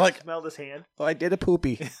 like, Smell this hand. oh, I did a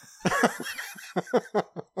poopy.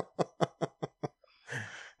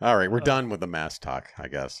 All right, we're done with the mask talk, I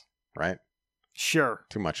guess. Right? Sure.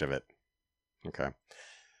 Too much of it. Okay.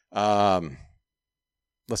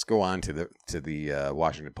 Let's go on to the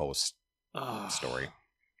Washington Post story.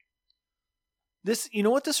 This, you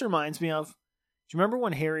know what this reminds me of? Do you remember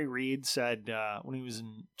when Harry Reid said, when he was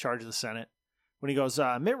in charge of the Senate, when he goes,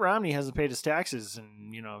 Mitt Romney hasn't paid his taxes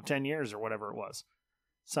in, 10 years or whatever it was,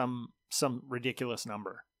 some ridiculous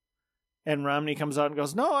number. And Romney comes out and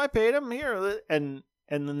goes, no, I paid him here. And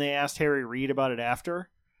then they asked Harry Reid about it after.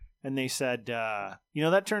 And they said,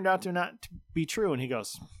 that turned out to not be true. And he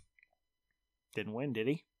goes, didn't win, did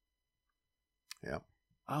he? Yeah.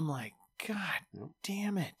 I'm like, God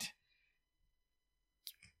damn it.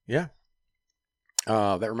 Yeah.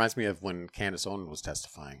 That reminds me of when Candace Owen was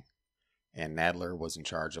testifying, and Nadler was in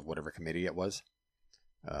charge of whatever committee it was,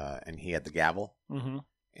 and he had the gavel. Mm-hmm.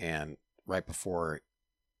 And right before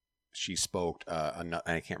she spoke,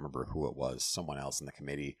 I can't remember who it was, someone else in the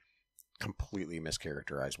committee completely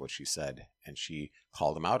mischaracterized what she said, and she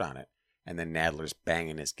called him out on it. And then Nadler's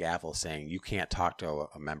banging his gavel saying, you can't talk to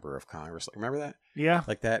a member of Congress. Remember that? Yeah.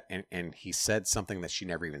 Like that. And he said something that she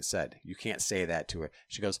never even said. You can't say that to her.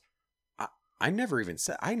 She goes, I never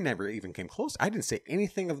even came close. I didn't say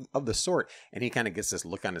anything of the sort. And he kind of gets this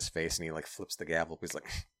look on his face and he like flips the gavel. He's like,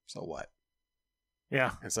 so what?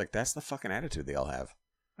 Yeah. And it's like, that's the fucking attitude they all have.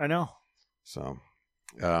 I know. So,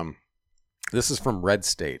 this is from Red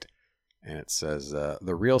State. And it says,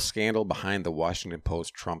 the real scandal behind the Washington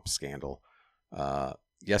Post Trump scandal.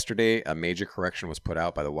 Yesterday, a major correction was put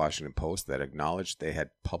out by the Washington Post that acknowledged they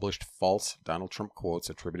had published false Donald Trump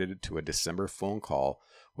quotes attributed to a December phone call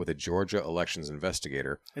with a Georgia elections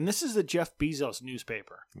investigator. And this is the Jeff Bezos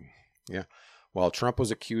newspaper. Yeah. While Trump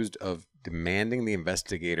was accused of demanding the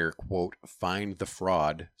investigator, quote, find the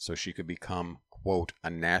fraud so she could become, quote,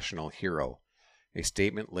 a national hero. A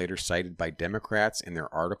statement later cited by Democrats in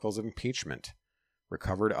their articles of impeachment.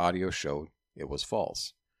 Recovered audio showed it was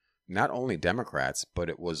false. Not only Democrats, but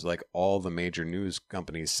it was like all the major news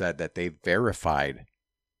companies said that they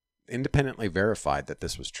independently verified that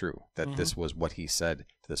this was true, that this was what he said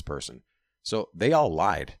to this person. So they all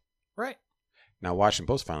lied. Right. Now, Washington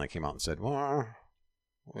Post finally came out and said, well,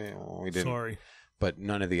 we didn't. Sorry. But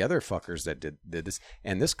none of the other fuckers that did this.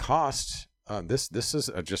 And this cost... This is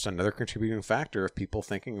just another contributing factor of people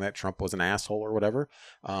thinking that Trump was an asshole or whatever.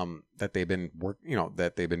 That they've been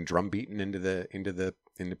that they've been drumbeaten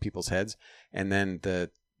into people's heads. And then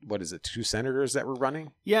the 2 senators that were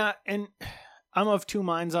running? Yeah, and I'm of two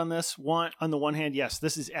minds on this. One, on the one hand, yes,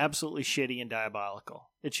 this is absolutely shitty and diabolical.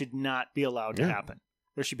 It should not be allowed to happen.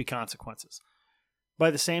 There should be consequences.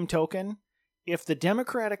 By the same token, if the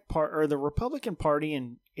Democratic Party or the Republican Party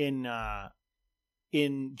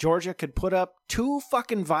in Georgia could put up 2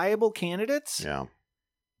 fucking viable candidates. Yeah.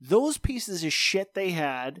 Those pieces of shit they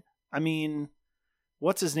had. I mean,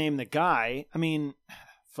 what's his name? The guy. I mean,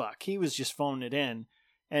 fuck, he was just phoning it in.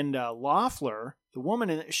 And Loeffler, the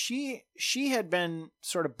woman, she had been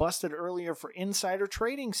sort of busted earlier for insider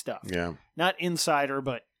trading stuff. Yeah. Not insider,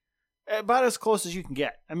 but about as close as you can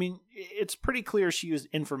get. I mean, it's pretty clear she used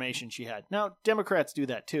information she had. Now, Democrats do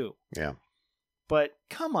that too. Yeah. But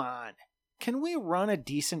come on. Can we run a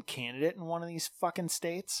decent candidate in one of these fucking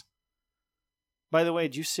states? By the way,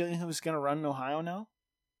 did you see who's going to run in Ohio now?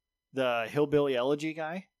 The hillbilly elegy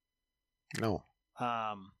guy? No.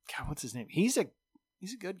 God, what's his name? He's a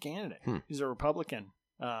good candidate. He's a Republican.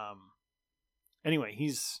 Anyway,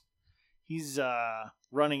 he's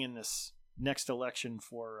running in this next election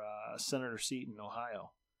for a senator seat in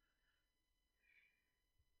Ohio.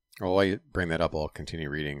 Well, while you bring that up, I'll continue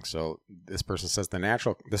reading. So this person says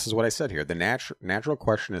this is what I said here. The natural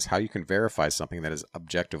question is how you can verify something that is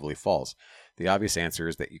objectively false. The obvious answer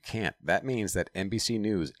is that you can't. That means that NBC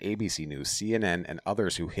News, ABC News, CNN, and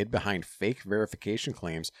others who hid behind fake verification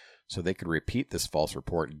claims so they could repeat this false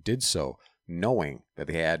report did so, knowing that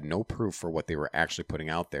they had no proof for what they were actually putting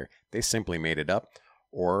out there. They simply made it up,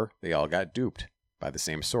 or they all got duped by the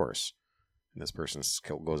same source. And this person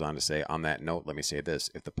goes on to say, on that note, let me say this.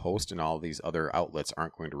 If the Post and all these other outlets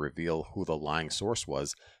aren't going to reveal who the lying source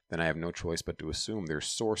was, then I have no choice but to assume their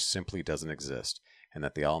source simply doesn't exist, and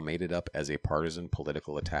that they all made it up as a partisan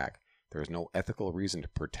political attack. There is no ethical reason to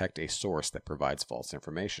protect a source that provides false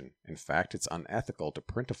information. In fact, it's unethical to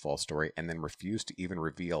print a false story and then refuse to even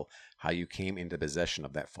reveal how you came into possession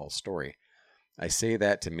of that false story. I say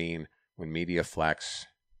that to mean when media flacks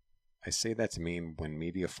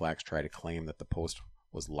try to claim that the Post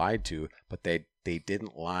was lied to, but they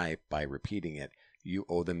didn't lie by repeating it. You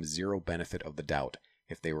owe them zero benefit of the doubt.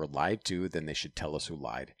 If they were lied to, then they should tell us who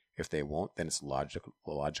lied. If they won't, then it's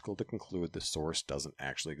logical to conclude the source doesn't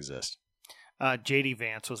actually exist. J.D.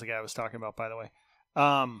 Vance was the guy I was talking about, by the way.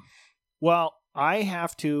 Well, I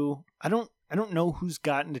don't know who's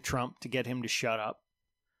gotten to Trump to get him to shut up.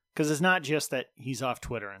 Because it's not just that he's off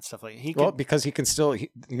Twitter and stuff like that. Well, because he can still,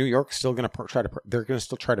 New York's still going to they're going to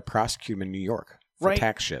still try to prosecute him in New York for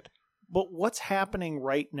tax shit. But what's happening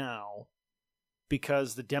right now,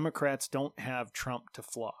 because the Democrats don't have Trump to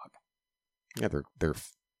flog. Yeah,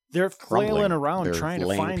 they're flailing around they're trying to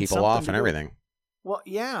laying find people something off to and do. everything. Well,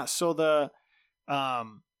 yeah. So the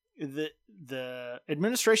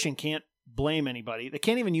administration can't blame anybody. They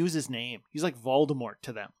can't even use his name. He's like Voldemort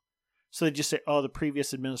to them. So they just say, "Oh, the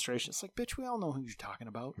previous administration." It's like, bitch, we all know who you're talking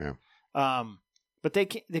about. Yeah. But they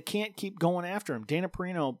can't keep going after him. Dana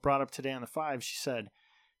Perino brought up today on the 5. She said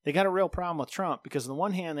they got a real problem with Trump because on the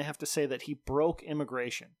one hand they have to say that he broke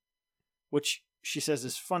immigration, which she says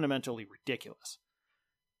is fundamentally ridiculous.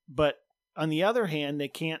 But on the other hand, they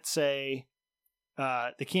can't say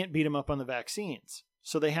they can't beat him up on the vaccines.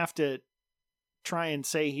 So they have to try and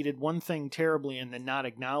say he did one thing terribly and then not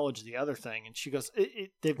acknowledge the other thing. And she goes,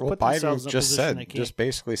 they've Well, put themselves Biden in a just position they said, can't. just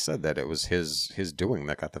basically said that it was his doing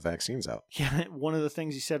that got the vaccines out. Yeah, one of the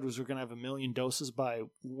things he said was we're going to have 1 million doses by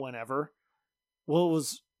whenever. Well,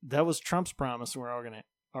 that was Trump's promise. We're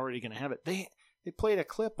already going to have it. They played a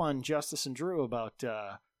clip on Justice and Drew about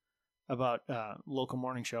local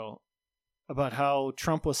morning show about how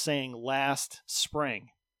Trump was saying last spring,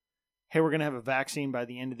 hey, we're going to have a vaccine by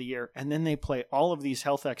the end of the year. And then they play all of these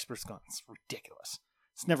health experts going, it's ridiculous.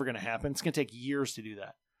 It's never going to happen. It's going to take years to do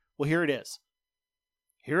that. Well, here it is.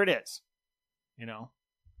 Here it is. You know?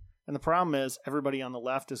 And the problem is everybody on the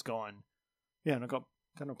left is going, yeah, got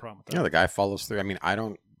no problem with that. Yeah, the guy follows through. I mean, I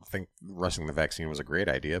don't think rushing the vaccine was a great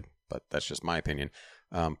idea, but that's just my opinion.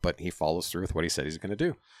 But he follows through with what he said he's going to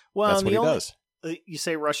do. Well, that's what he does. You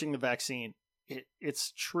say rushing the vaccine.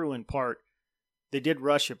 It's true in part. They did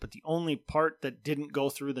rush it, but the only part that didn't go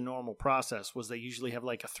through the normal process was they usually have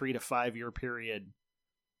like a 3 to 5 year period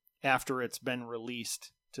after it's been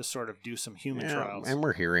released to sort of do some human trials. And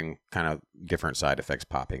we're hearing kind of different side effects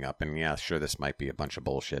popping up. And yeah, sure, this might be a bunch of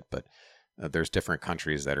bullshit, but there's different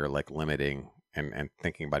countries that are like limiting and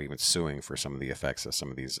thinking about even suing for some of the effects of some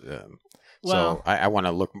of these. So I want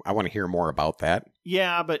to hear more about that.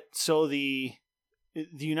 Yeah, but so the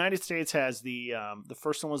United States has the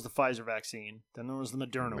first one was the Pfizer vaccine, then there was the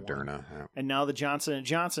Moderna one. Yeah. And now the Johnson &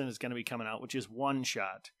 Johnson is going to be coming out, which is one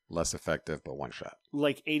shot. Less effective, but one shot.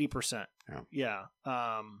 Like 80%. Yeah.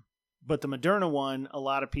 But the Moderna one, a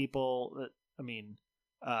lot of people,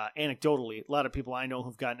 anecdotally, a lot of people I know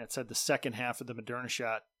who've gotten it said the second half of the Moderna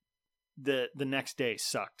shot, the next day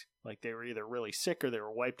sucked. Like they were either really sick or they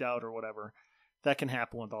were wiped out or whatever. That can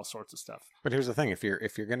happen with all sorts of stuff. But here's the thing: if you're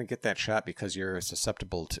going to get that shot because you're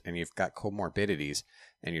susceptible to, and you've got comorbidities,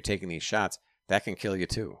 and you're taking these shots, that can kill you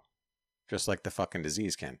too, just like the fucking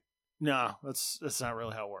disease can. No, that's not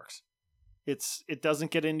really how it works. It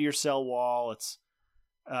doesn't get into your cell wall. It's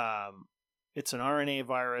an RNA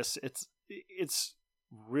virus. It's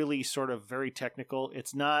really sort of very technical.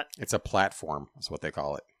 It's not. It's a platform. That's what they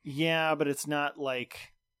call it. Yeah, but it's not like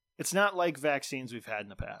vaccines we've had in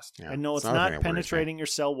the past. Yeah, I know it's not penetrating your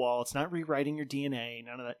cell wall. It's not rewriting your DNA.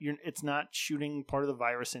 None of that. It's not shooting part of the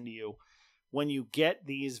virus into you. When you get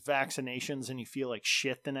these vaccinations and you feel like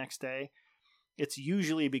shit the next day, it's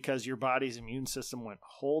usually because your body's immune system went,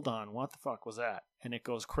 hold on, what the fuck was that? And it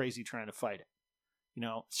goes crazy trying to fight it. You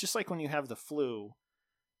know, it's just like when you have the flu.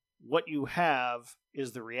 What you have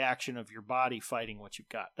is the reaction of your body fighting what you've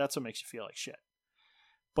got. That's what makes you feel like shit.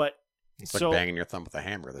 But it's like banging your thumb with a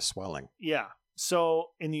hammer, the swelling. Yeah. So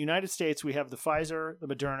in the United States, we have the Pfizer, the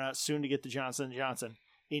Moderna, soon to get the Johnson & Johnson.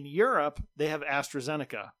 In Europe, they have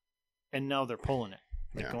AstraZeneca, and now they're pulling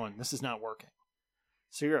it. Going, this is not working.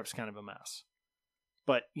 So Europe's kind of a mess.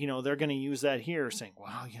 But, they're going to use that here, saying,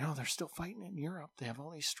 wow, they're still fighting it in Europe. They have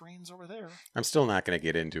all these strains over there. I'm still not going to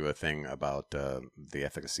get into a thing about the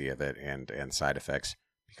efficacy of it and side effects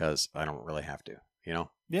because I don't really have to.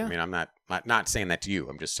 Yeah. I mean, I'm not saying that to you.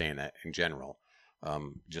 I'm just saying that in general.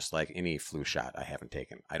 Just like any flu shot I haven't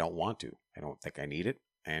taken. I don't want to. I don't think I need it.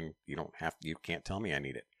 And you can't tell me I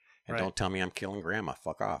need it. And Don't tell me I'm killing grandma.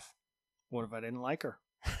 Fuck off. What if I didn't like her?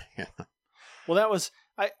 Yeah. Well, that was,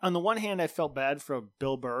 on the one hand, I felt bad for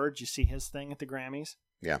Bill Burr. Did you see his thing at the Grammys?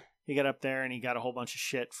 Yeah. He got up there and he got a whole bunch of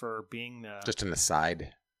shit for being just in the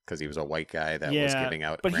side. Because he was a white guy that was giving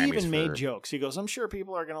out but Grammys. He even made jokes. He goes, I'm sure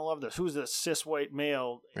people are going to love this. Who's this cis white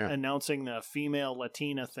male announcing the female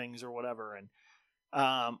Latina things or whatever? And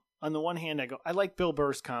on the one hand, I go, I like Bill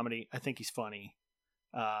Burr's comedy. I think he's funny.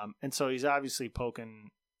 And so he's obviously poking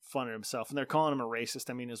fun at himself. And they're calling him a racist.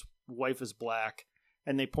 I mean, his wife is black.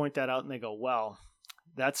 And they point that out and they go, well,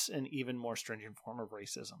 that's an even more stringent form of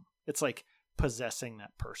racism. It's like possessing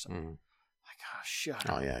that person. Mm-hmm. Like, oh, shut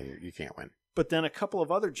up. Oh, yeah, you can't win. But then a couple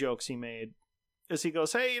of other jokes he made is he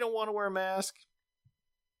goes, hey, you don't want to wear a mask?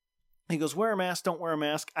 He goes, wear a mask, don't wear a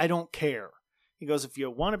mask. I don't care. He goes, if you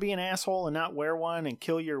want to be an asshole and not wear one and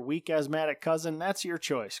kill your weak asthmatic cousin, that's your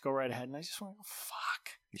choice. Go right ahead. And I just went, oh, fuck,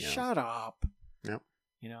 shut up. Yep.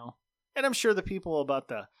 And I'm sure the people about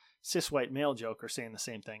the cis white male joke are saying the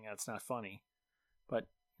same thing. That's not funny. But,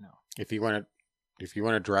 if you want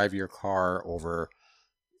to drive your car over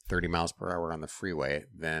 30 miles per hour on the freeway,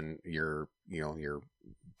 then your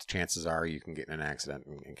chances are you can get in an accident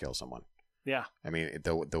and kill someone. Yeah. I mean,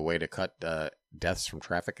 the way to cut deaths from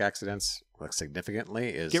traffic accidents significantly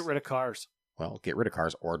is get rid of cars. Well, get rid of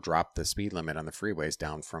cars or drop the speed limit on the freeways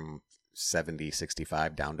down from 70,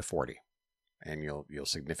 65 down to 40. And you'll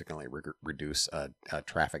significantly reduce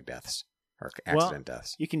traffic deaths or accident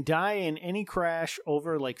deaths. You can die in any crash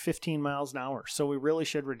over like 15 miles an hour. So we really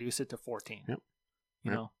should reduce it to 14. Yep.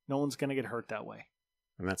 You know, no one's going to get hurt that way.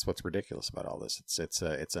 And that's what's ridiculous about all this. It's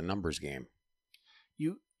a numbers game.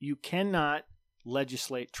 You cannot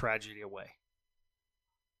legislate tragedy away.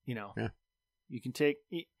 You know, you can take.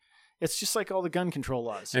 It's just like all the gun control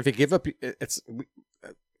laws. And if you give up,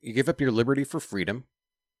 you give up your liberty for freedom,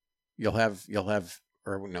 you'll have,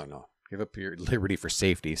 or no, give up your liberty for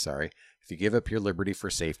safety. Sorry, if you give up your liberty for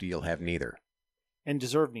safety, you'll have neither. And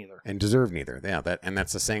deserve neither. Yeah,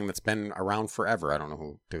 that's a saying that's been around forever. I don't know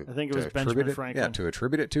who to. I think it was Benjamin Franklin. Yeah, to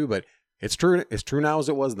attribute it to, but it's true. It's true now as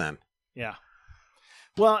it was then. Yeah.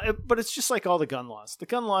 Well, but it's just like all the gun laws. The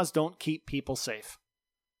gun laws don't keep people safe,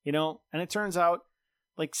 you know. And it turns out,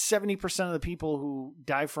 like 70% of the people who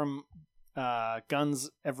die from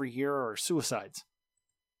guns every year are suicides.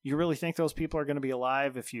 You really think those people are going to be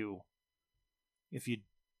alive if you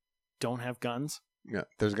don't have guns? Yeah,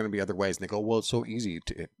 there's going to be other ways. And they go, well, it's so easy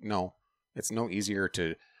to. No, it's no easier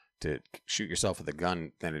to shoot yourself with a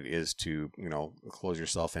gun than it is to, you know, close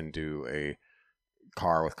yourself into a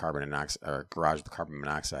car with carbon monoxide, or garage with carbon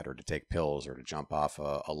monoxide, or to take pills, or to jump off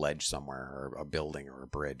a ledge somewhere, or a building, or a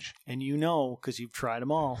bridge. And you know, because you've tried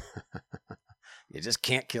them all. You just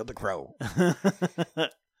can't kill the crow.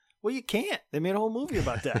 Well, you can't. They made a whole movie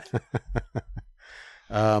about that.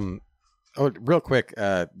 Oh, real quick,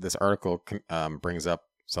 this article brings up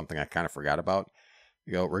something I kind of forgot about.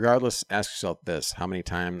 You know, regardless, ask yourself this: how many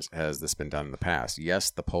times has this been done in the past? Yes,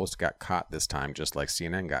 the Post got caught this time, just like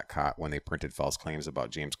CNN got caught when they printed false claims about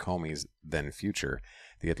James Comey's then future.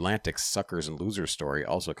 The Atlantic's suckers and losers story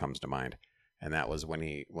also comes to mind, and that was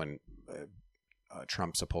when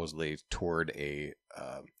Trump supposedly toured a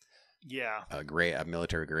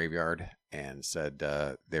military graveyard and said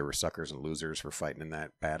they were suckers and losers for fighting in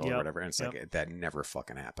that battle or whatever. And it's like, that never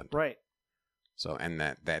fucking happened. Right. So, and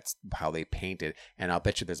that's how they painted. And I'll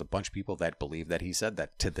bet you there's a bunch of people that believe that he said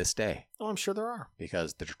that to this day. Oh, I'm sure there are.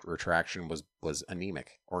 Because the retraction was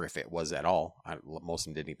anemic, or if it was at all, most of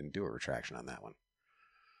them didn't even do a retraction on that one.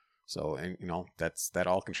 So, and you know, that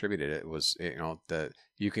all contributed. It was, you know,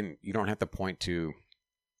 you don't have to point to,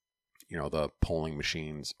 you know, the polling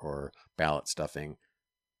machines or ballot stuffing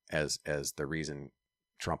as the reason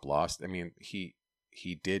Trump lost. I mean, he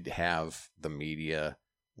did have the media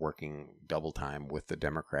working double time with the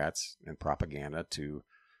Democrats and propaganda to,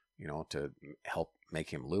 you know, to help make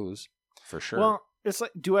him lose, for sure. Well, it's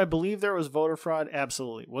like, do I believe there was voter fraud?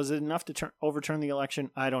 Absolutely. Was it enough to overturn the election?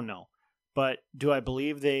 I don't know. But do I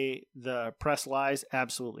believe the press lies?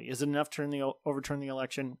 Absolutely. Is it enough to overturn the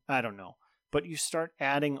election? I don't know. But you start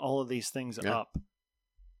adding all of these things up,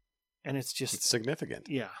 and it's significant.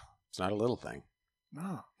 Yeah. It's not a little thing.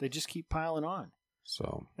 No, they just keep piling on.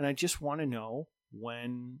 So, and I just want to know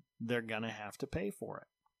when they're going to have to pay for it.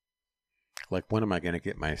 Like, when am I going to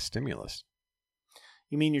get my stimulus?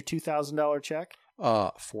 You mean your $2,000 check?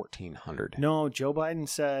 $1,400. No, Joe Biden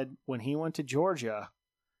said when he went to Georgia,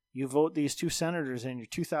 you vote these two senators and your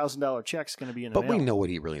 $2,000 check's going to be in the mail. But we know what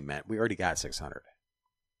he really meant. We already got $600.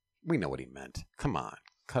 We know what he meant. Come on.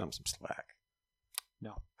 Cut him some slack.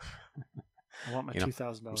 No. I want my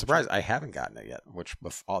 $2,000. I'm surprised I haven't gotten it yet, which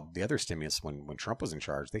all the other stimulus, when Trump was in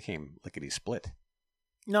charge, they came lickety-split.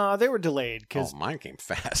 No, they were delayed. Oh, mine came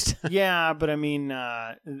fast. Yeah, but I mean,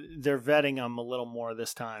 they're vetting them a little more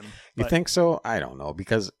this time. You think so? I don't know,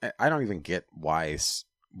 because I don't even get why it's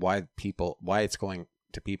going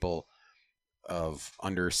to people of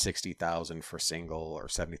under 60,000 for single, or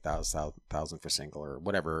 70,000 for single, or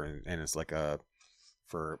whatever, and it's like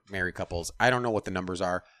for married couples. I don't know what the numbers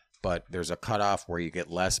are, but there's a cutoff where you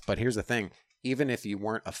get less. But here's the thing: even if you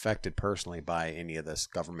weren't affected personally by any of this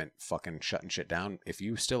government fucking shutting shit down, if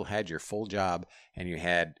you still had your full job and you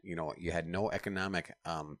had no economic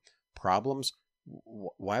problems,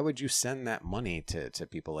 why would you send that money to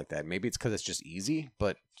people like that? Maybe it's because it's just easy,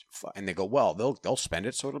 and they go, well, they'll spend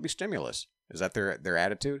it, so it'll be stimulus. Is that their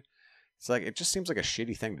attitude? It's like, it just seems like a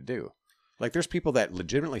shitty thing to do. Like, there's people that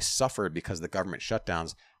legitimately suffered because of the government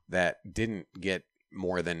shutdowns that didn't get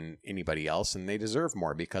more than anybody else, and they deserve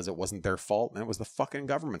more because it wasn't their fault and it was the fucking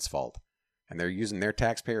government's fault. And they're using their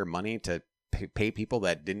taxpayer money to pay people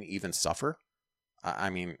that didn't even suffer. I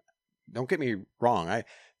mean, don't get me wrong. I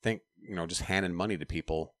think, you know, just handing money to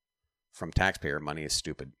people from taxpayer money is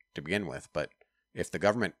stupid to begin with. But if the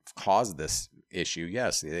government caused this issue,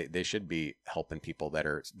 yes, they should be helping people that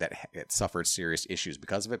suffered serious issues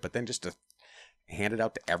because of it. But then just to hand it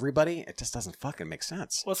out to everybody, it just doesn't fucking make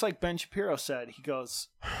sense. Well, it's like Ben Shapiro said. He goes,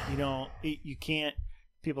 you know, you can't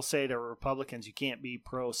people say to Republicans, you can't be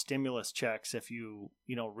pro stimulus checks if you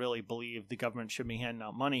really believe the government should be handing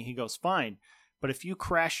out money. He goes, fine. But if you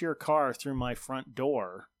crash your car through my front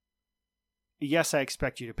door, yes, I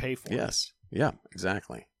expect you to pay for it. Yes. Yeah,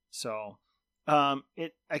 exactly. So, I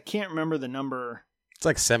can't remember the number. It's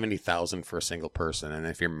like 70,000 for a single person, and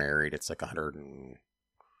if you're married, it's like 100.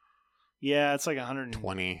 Yeah, it's like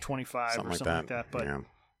 125 something or something like that. But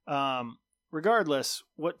yeah. Regardless,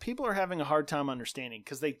 what people are having a hard time understanding,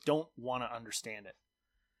 because they don't want to understand it,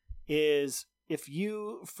 is if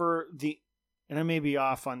you, and I may be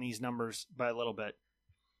off on these numbers by a little bit,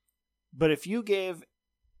 but if you gave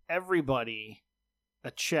everybody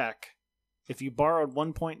a check, if you borrowed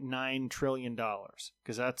 $1.9 trillion,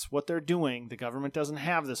 because that's what they're doing, the government doesn't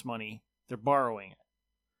have this money, they're borrowing it,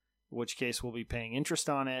 in which case we'll be paying interest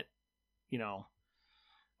on it,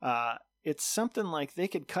 it's something like they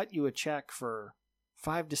could cut you a check for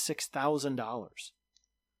 $5,000 to $6,000.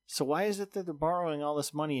 So why is it that they're borrowing all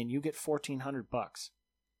this money and you get $1,400?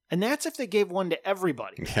 And that's if they gave one to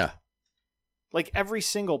everybody. Yeah. Like every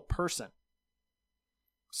single person.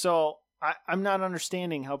 So I'm not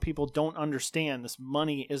understanding how people don't understand this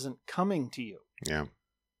money isn't coming to you. Yeah.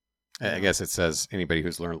 I guess it says anybody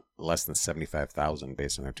who's learned less than $75,000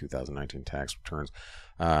 based on their 2019 tax returns.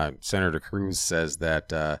 Senator Cruz says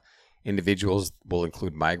that individuals will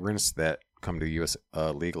include migrants that come to the U.S.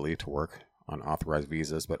 Legally to work on authorized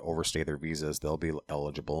visas, but overstay their visas, they'll be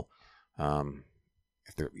eligible.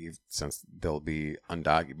 Since they'll be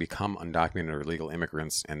become undocumented or illegal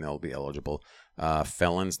immigrants, and they'll be eligible.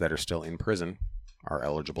 Felons that are still in prison are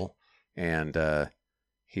eligible, and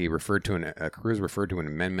Cruz referred to an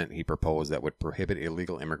amendment he proposed that would prohibit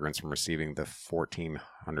illegal immigrants from receiving the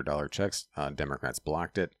 $1,400 checks. Democrats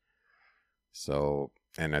blocked it. So,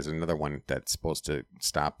 and there's another one that's supposed to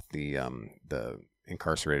stop the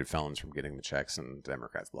incarcerated felons from getting the checks, and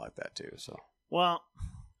Democrats blocked that too. So, well,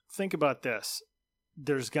 think about this.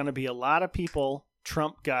 There's going to be a lot of people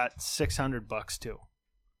Trump got $600 to.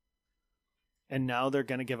 And now they're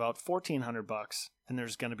going to give out $1,400, and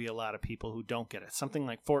there's going to be a lot of people who don't get it. Something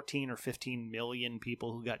like 14 or 15 million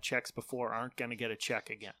people who got checks before aren't going to get a check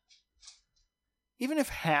again. Even if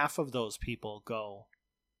half of those people go,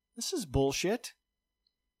 this is bullshit,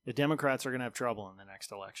 the Democrats are going to have trouble in the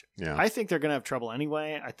next election. Yeah. I think they're going to have trouble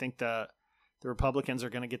anyway. I think the Republicans are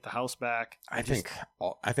going to get the House back. I think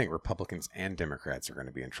Republicans and Democrats are going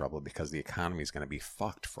to be in trouble because the economy is going to be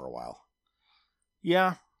fucked for a while.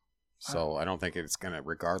 Yeah. So I don't think it's going to,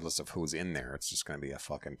 regardless of who's in there, it's just going to be a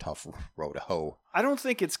fucking tough road to hoe. I don't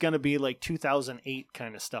think it's going to be like 2008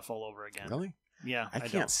 kind of stuff all over again. Really? Yeah. I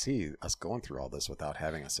can't see us going through all this without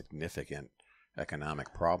having a significant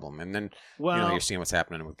economic problem. And then, you're seeing what's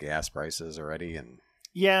happening with gas prices already. And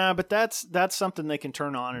yeah, but that's something they can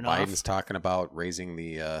turn on and off. Biden's talking about raising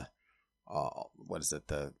the,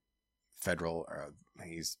 the federal,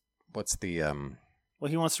 well,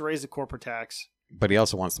 he wants to raise the corporate tax. But he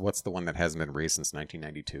also wants, what's the one that hasn't been raised since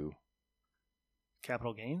 1992?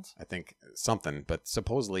 Capital gains? I think something, but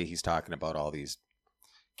supposedly he's talking about all these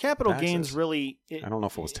capital taxes. Gains really. I don't know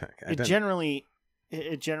if it was tech.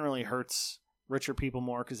 It generally hurts richer people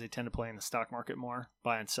more because they tend to play in the stock market more,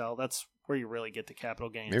 buy and sell. That's where you really get the capital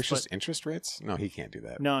gains. There's just interest rates? No, he can't do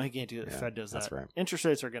that. No, he can't do that. The Fed does that. That's right. Interest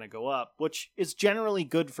rates are going to go up, which is generally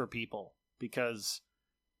good for people because,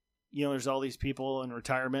 there's all these people in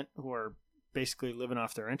retirement who are basically living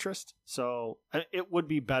off their interest. So it would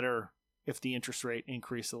be better if the interest rate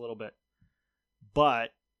increased a little bit. But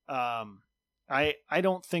I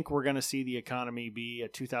don't think we're going to see the economy be a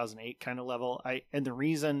 2008 kind of level. And the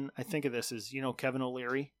reason I think of this is, Kevin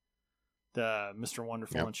O'Leary, the Mr.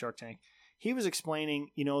 Wonderful on Shark Tank, he was explaining,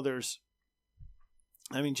 just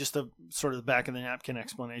the sort of the back of the napkin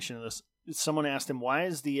explanation of this. Someone asked him, why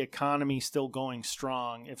is the economy still going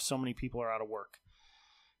strong if so many people are out of work?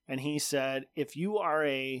 And he said, if you are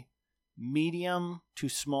a medium to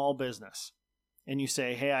small business and you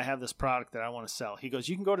say, hey, I have this product that I want to sell. He goes,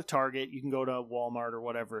 you can go to Target, you can go to Walmart or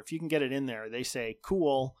whatever. If you can get it in there, they say,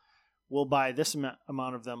 cool, we'll buy this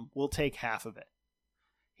amount of them. We'll take half of it.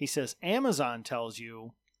 He says, Amazon tells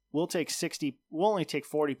you, we'll only take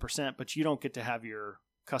 40%, but you don't get to have your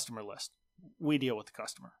customer list. We deal with the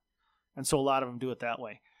customer. And so a lot of them do it that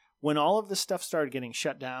way. When all of this stuff started getting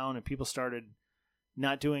shut down and people started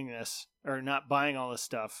not doing this or not buying all this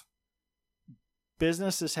stuff,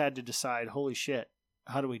 businesses had to decide, holy shit,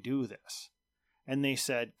 how do we do this? And they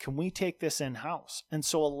said, can we take this in-house? And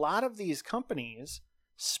so a lot of these companies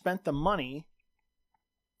spent the money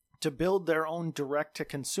to build their own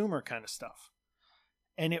direct-to-consumer kind of stuff.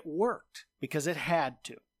 And it worked because it had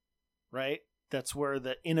to, right? That's where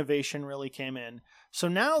the innovation really came in. So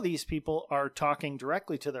now these people are talking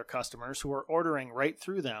directly to their customers who are ordering right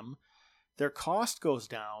through them. Their cost goes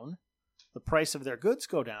down, the price of their goods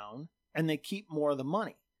go down, and they keep more of the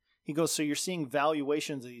money. He goes, so you're seeing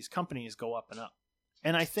valuations of these companies go up and up.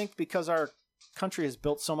 And I think because our country is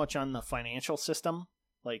built so much on the financial system,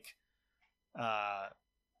 like,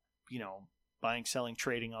 buying, selling,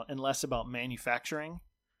 trading, and less about manufacturing,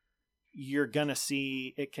 you're going to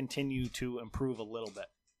see it continue to improve a little bit,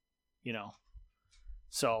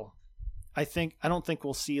 So I don't think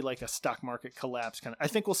we'll see like a stock market collapse. I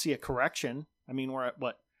think we'll see a correction. I mean, we're at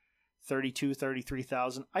 32,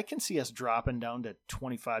 33,000. I can see us dropping down to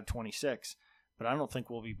 25, 26, but I don't think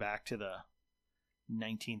we'll be back to the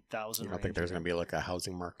 19,000. You don't think there's going to be like a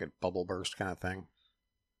housing market bubble burst kind of thing?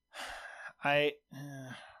 I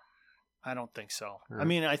don't think so. Right. I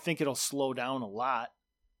mean, I think it'll slow down a lot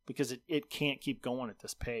because it can't keep going at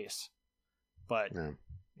this pace. But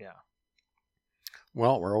yeah.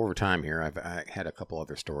 Well, we're over time here. I had a couple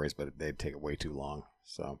other stories, but they'd take way too long.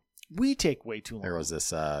 So we take way too long. There was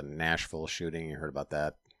this Nashville shooting. You heard about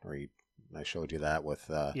that? I showed you that with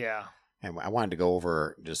yeah. And I wanted to go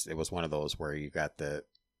over it was one of those where you got the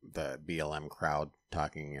BLM crowd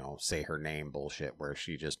talking, say her name bullshit, where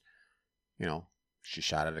she just, she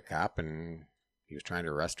shot at a cop and he was trying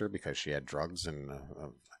to arrest her because she had drugs and a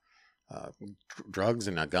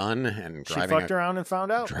gun and she fucked around and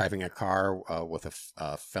found out. Driving a car with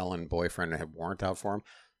a felon boyfriend that had warrant out for him.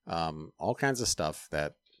 All kinds of stuff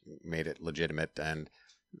that made it legitimate. And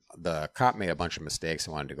the cop made a bunch of mistakes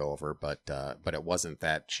I wanted to go over, but it wasn't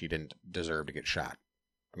that she didn't deserve to get shot.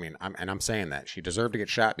 I mean, I'm saying that she deserved to get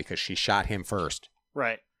shot because she shot him first.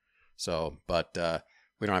 Right. So, but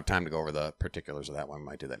we don't have time to go over the particulars of that one. We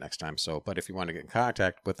might do that next time. So, but if you want to get in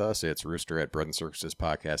contact with us, it's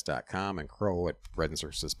rooster@breadsandcircusespodcast.com and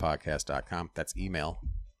crow@breadsandcircusespodcast.com. That's email.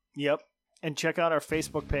 Yep. And check out our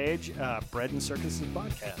Facebook page, Bread and Circuses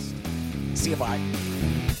Podcast. See you, bye.